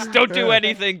defenseless. Don't do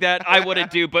anything that I wouldn't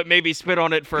do, but maybe spit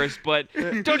on it first. But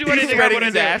don't do He's anything I spreading wouldn't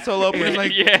his do. asshole open. and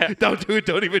like, Yeah. don't do it.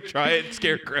 Don't even try it,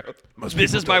 Scarecrow. Most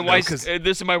This people is my don't know wife's. 'cause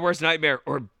This is my worst nightmare,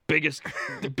 or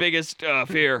the biggest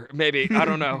fear. Maybe I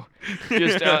don't know.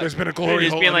 Just there's been a glory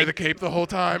just hole being under like, the cape the whole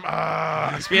time.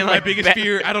 being My like biggest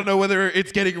fear. I don't know whether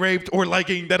it's getting raped or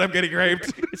liking that I'm getting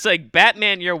raped. It's like,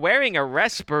 Batman, you're wearing a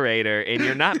respirator and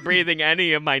you're not breathing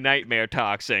any of my nightmare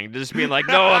toxin. Just being like,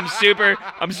 no, I'm super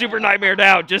nightmared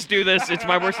out. Just do this. It's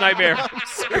my worst nightmare.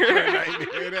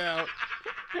 Get out.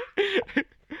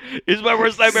 It's my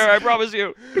worst nightmare. I promise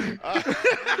you.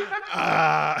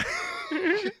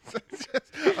 It's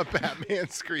just a Batman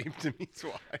scream to me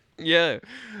why. Yeah.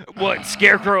 What,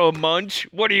 Scarecrow munch?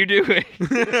 What are you doing?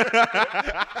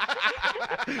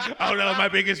 Oh no, my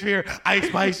biggest fear. Ice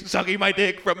Spice sucking my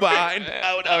dick from behind.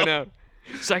 Oh no. Oh no.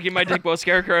 Sucking my dick while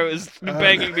Scarecrow is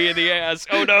banging me in the ass.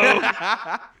 Oh no.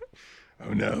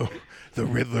 Oh no. The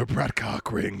Riddler brought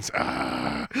cock rings.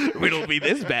 Riddle me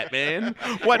this, Batman.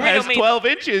 What Riddle has me- 12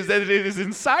 inches that it is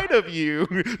inside of you?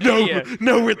 No, Yeah.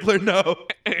 no, Riddler, no.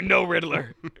 No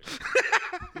Riddler.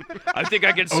 I think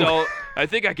I can solve. I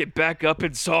think I can back up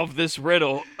and solve this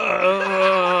riddle.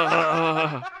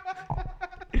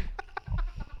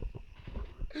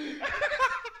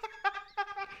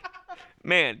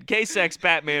 Man, gay sex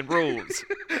Batman rules.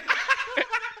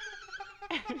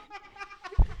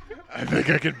 I think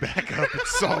I can back up and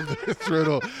solve this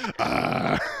riddle.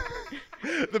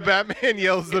 The Batman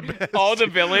yells the best. All the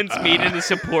villains meet in the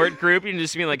support group and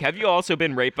just being like, "Have you also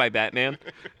been raped by Batman?"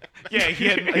 Yeah, he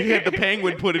had the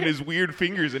penguin put in his weird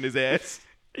fingers in his ass.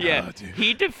 Yeah, Oh, dude.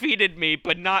 he defeated me,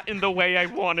 but not in the way I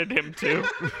wanted him to.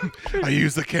 I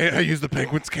use the cane. I use the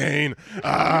penguin's cane.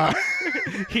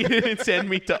 He didn't send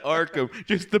me to Arkham,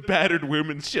 just the battered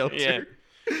women's shelter. Yeah.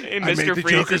 And I made Mr. the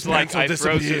Freeze Joker's is like, pencil I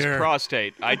froze his disappear."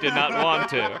 prostate. I did not want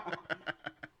to.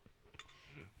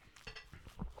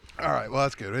 All right, well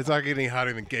that's good. It's not getting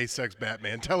hotter than gay sex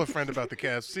Batman. Tell a friend about the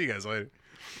cast. See you guys later.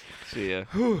 See ya.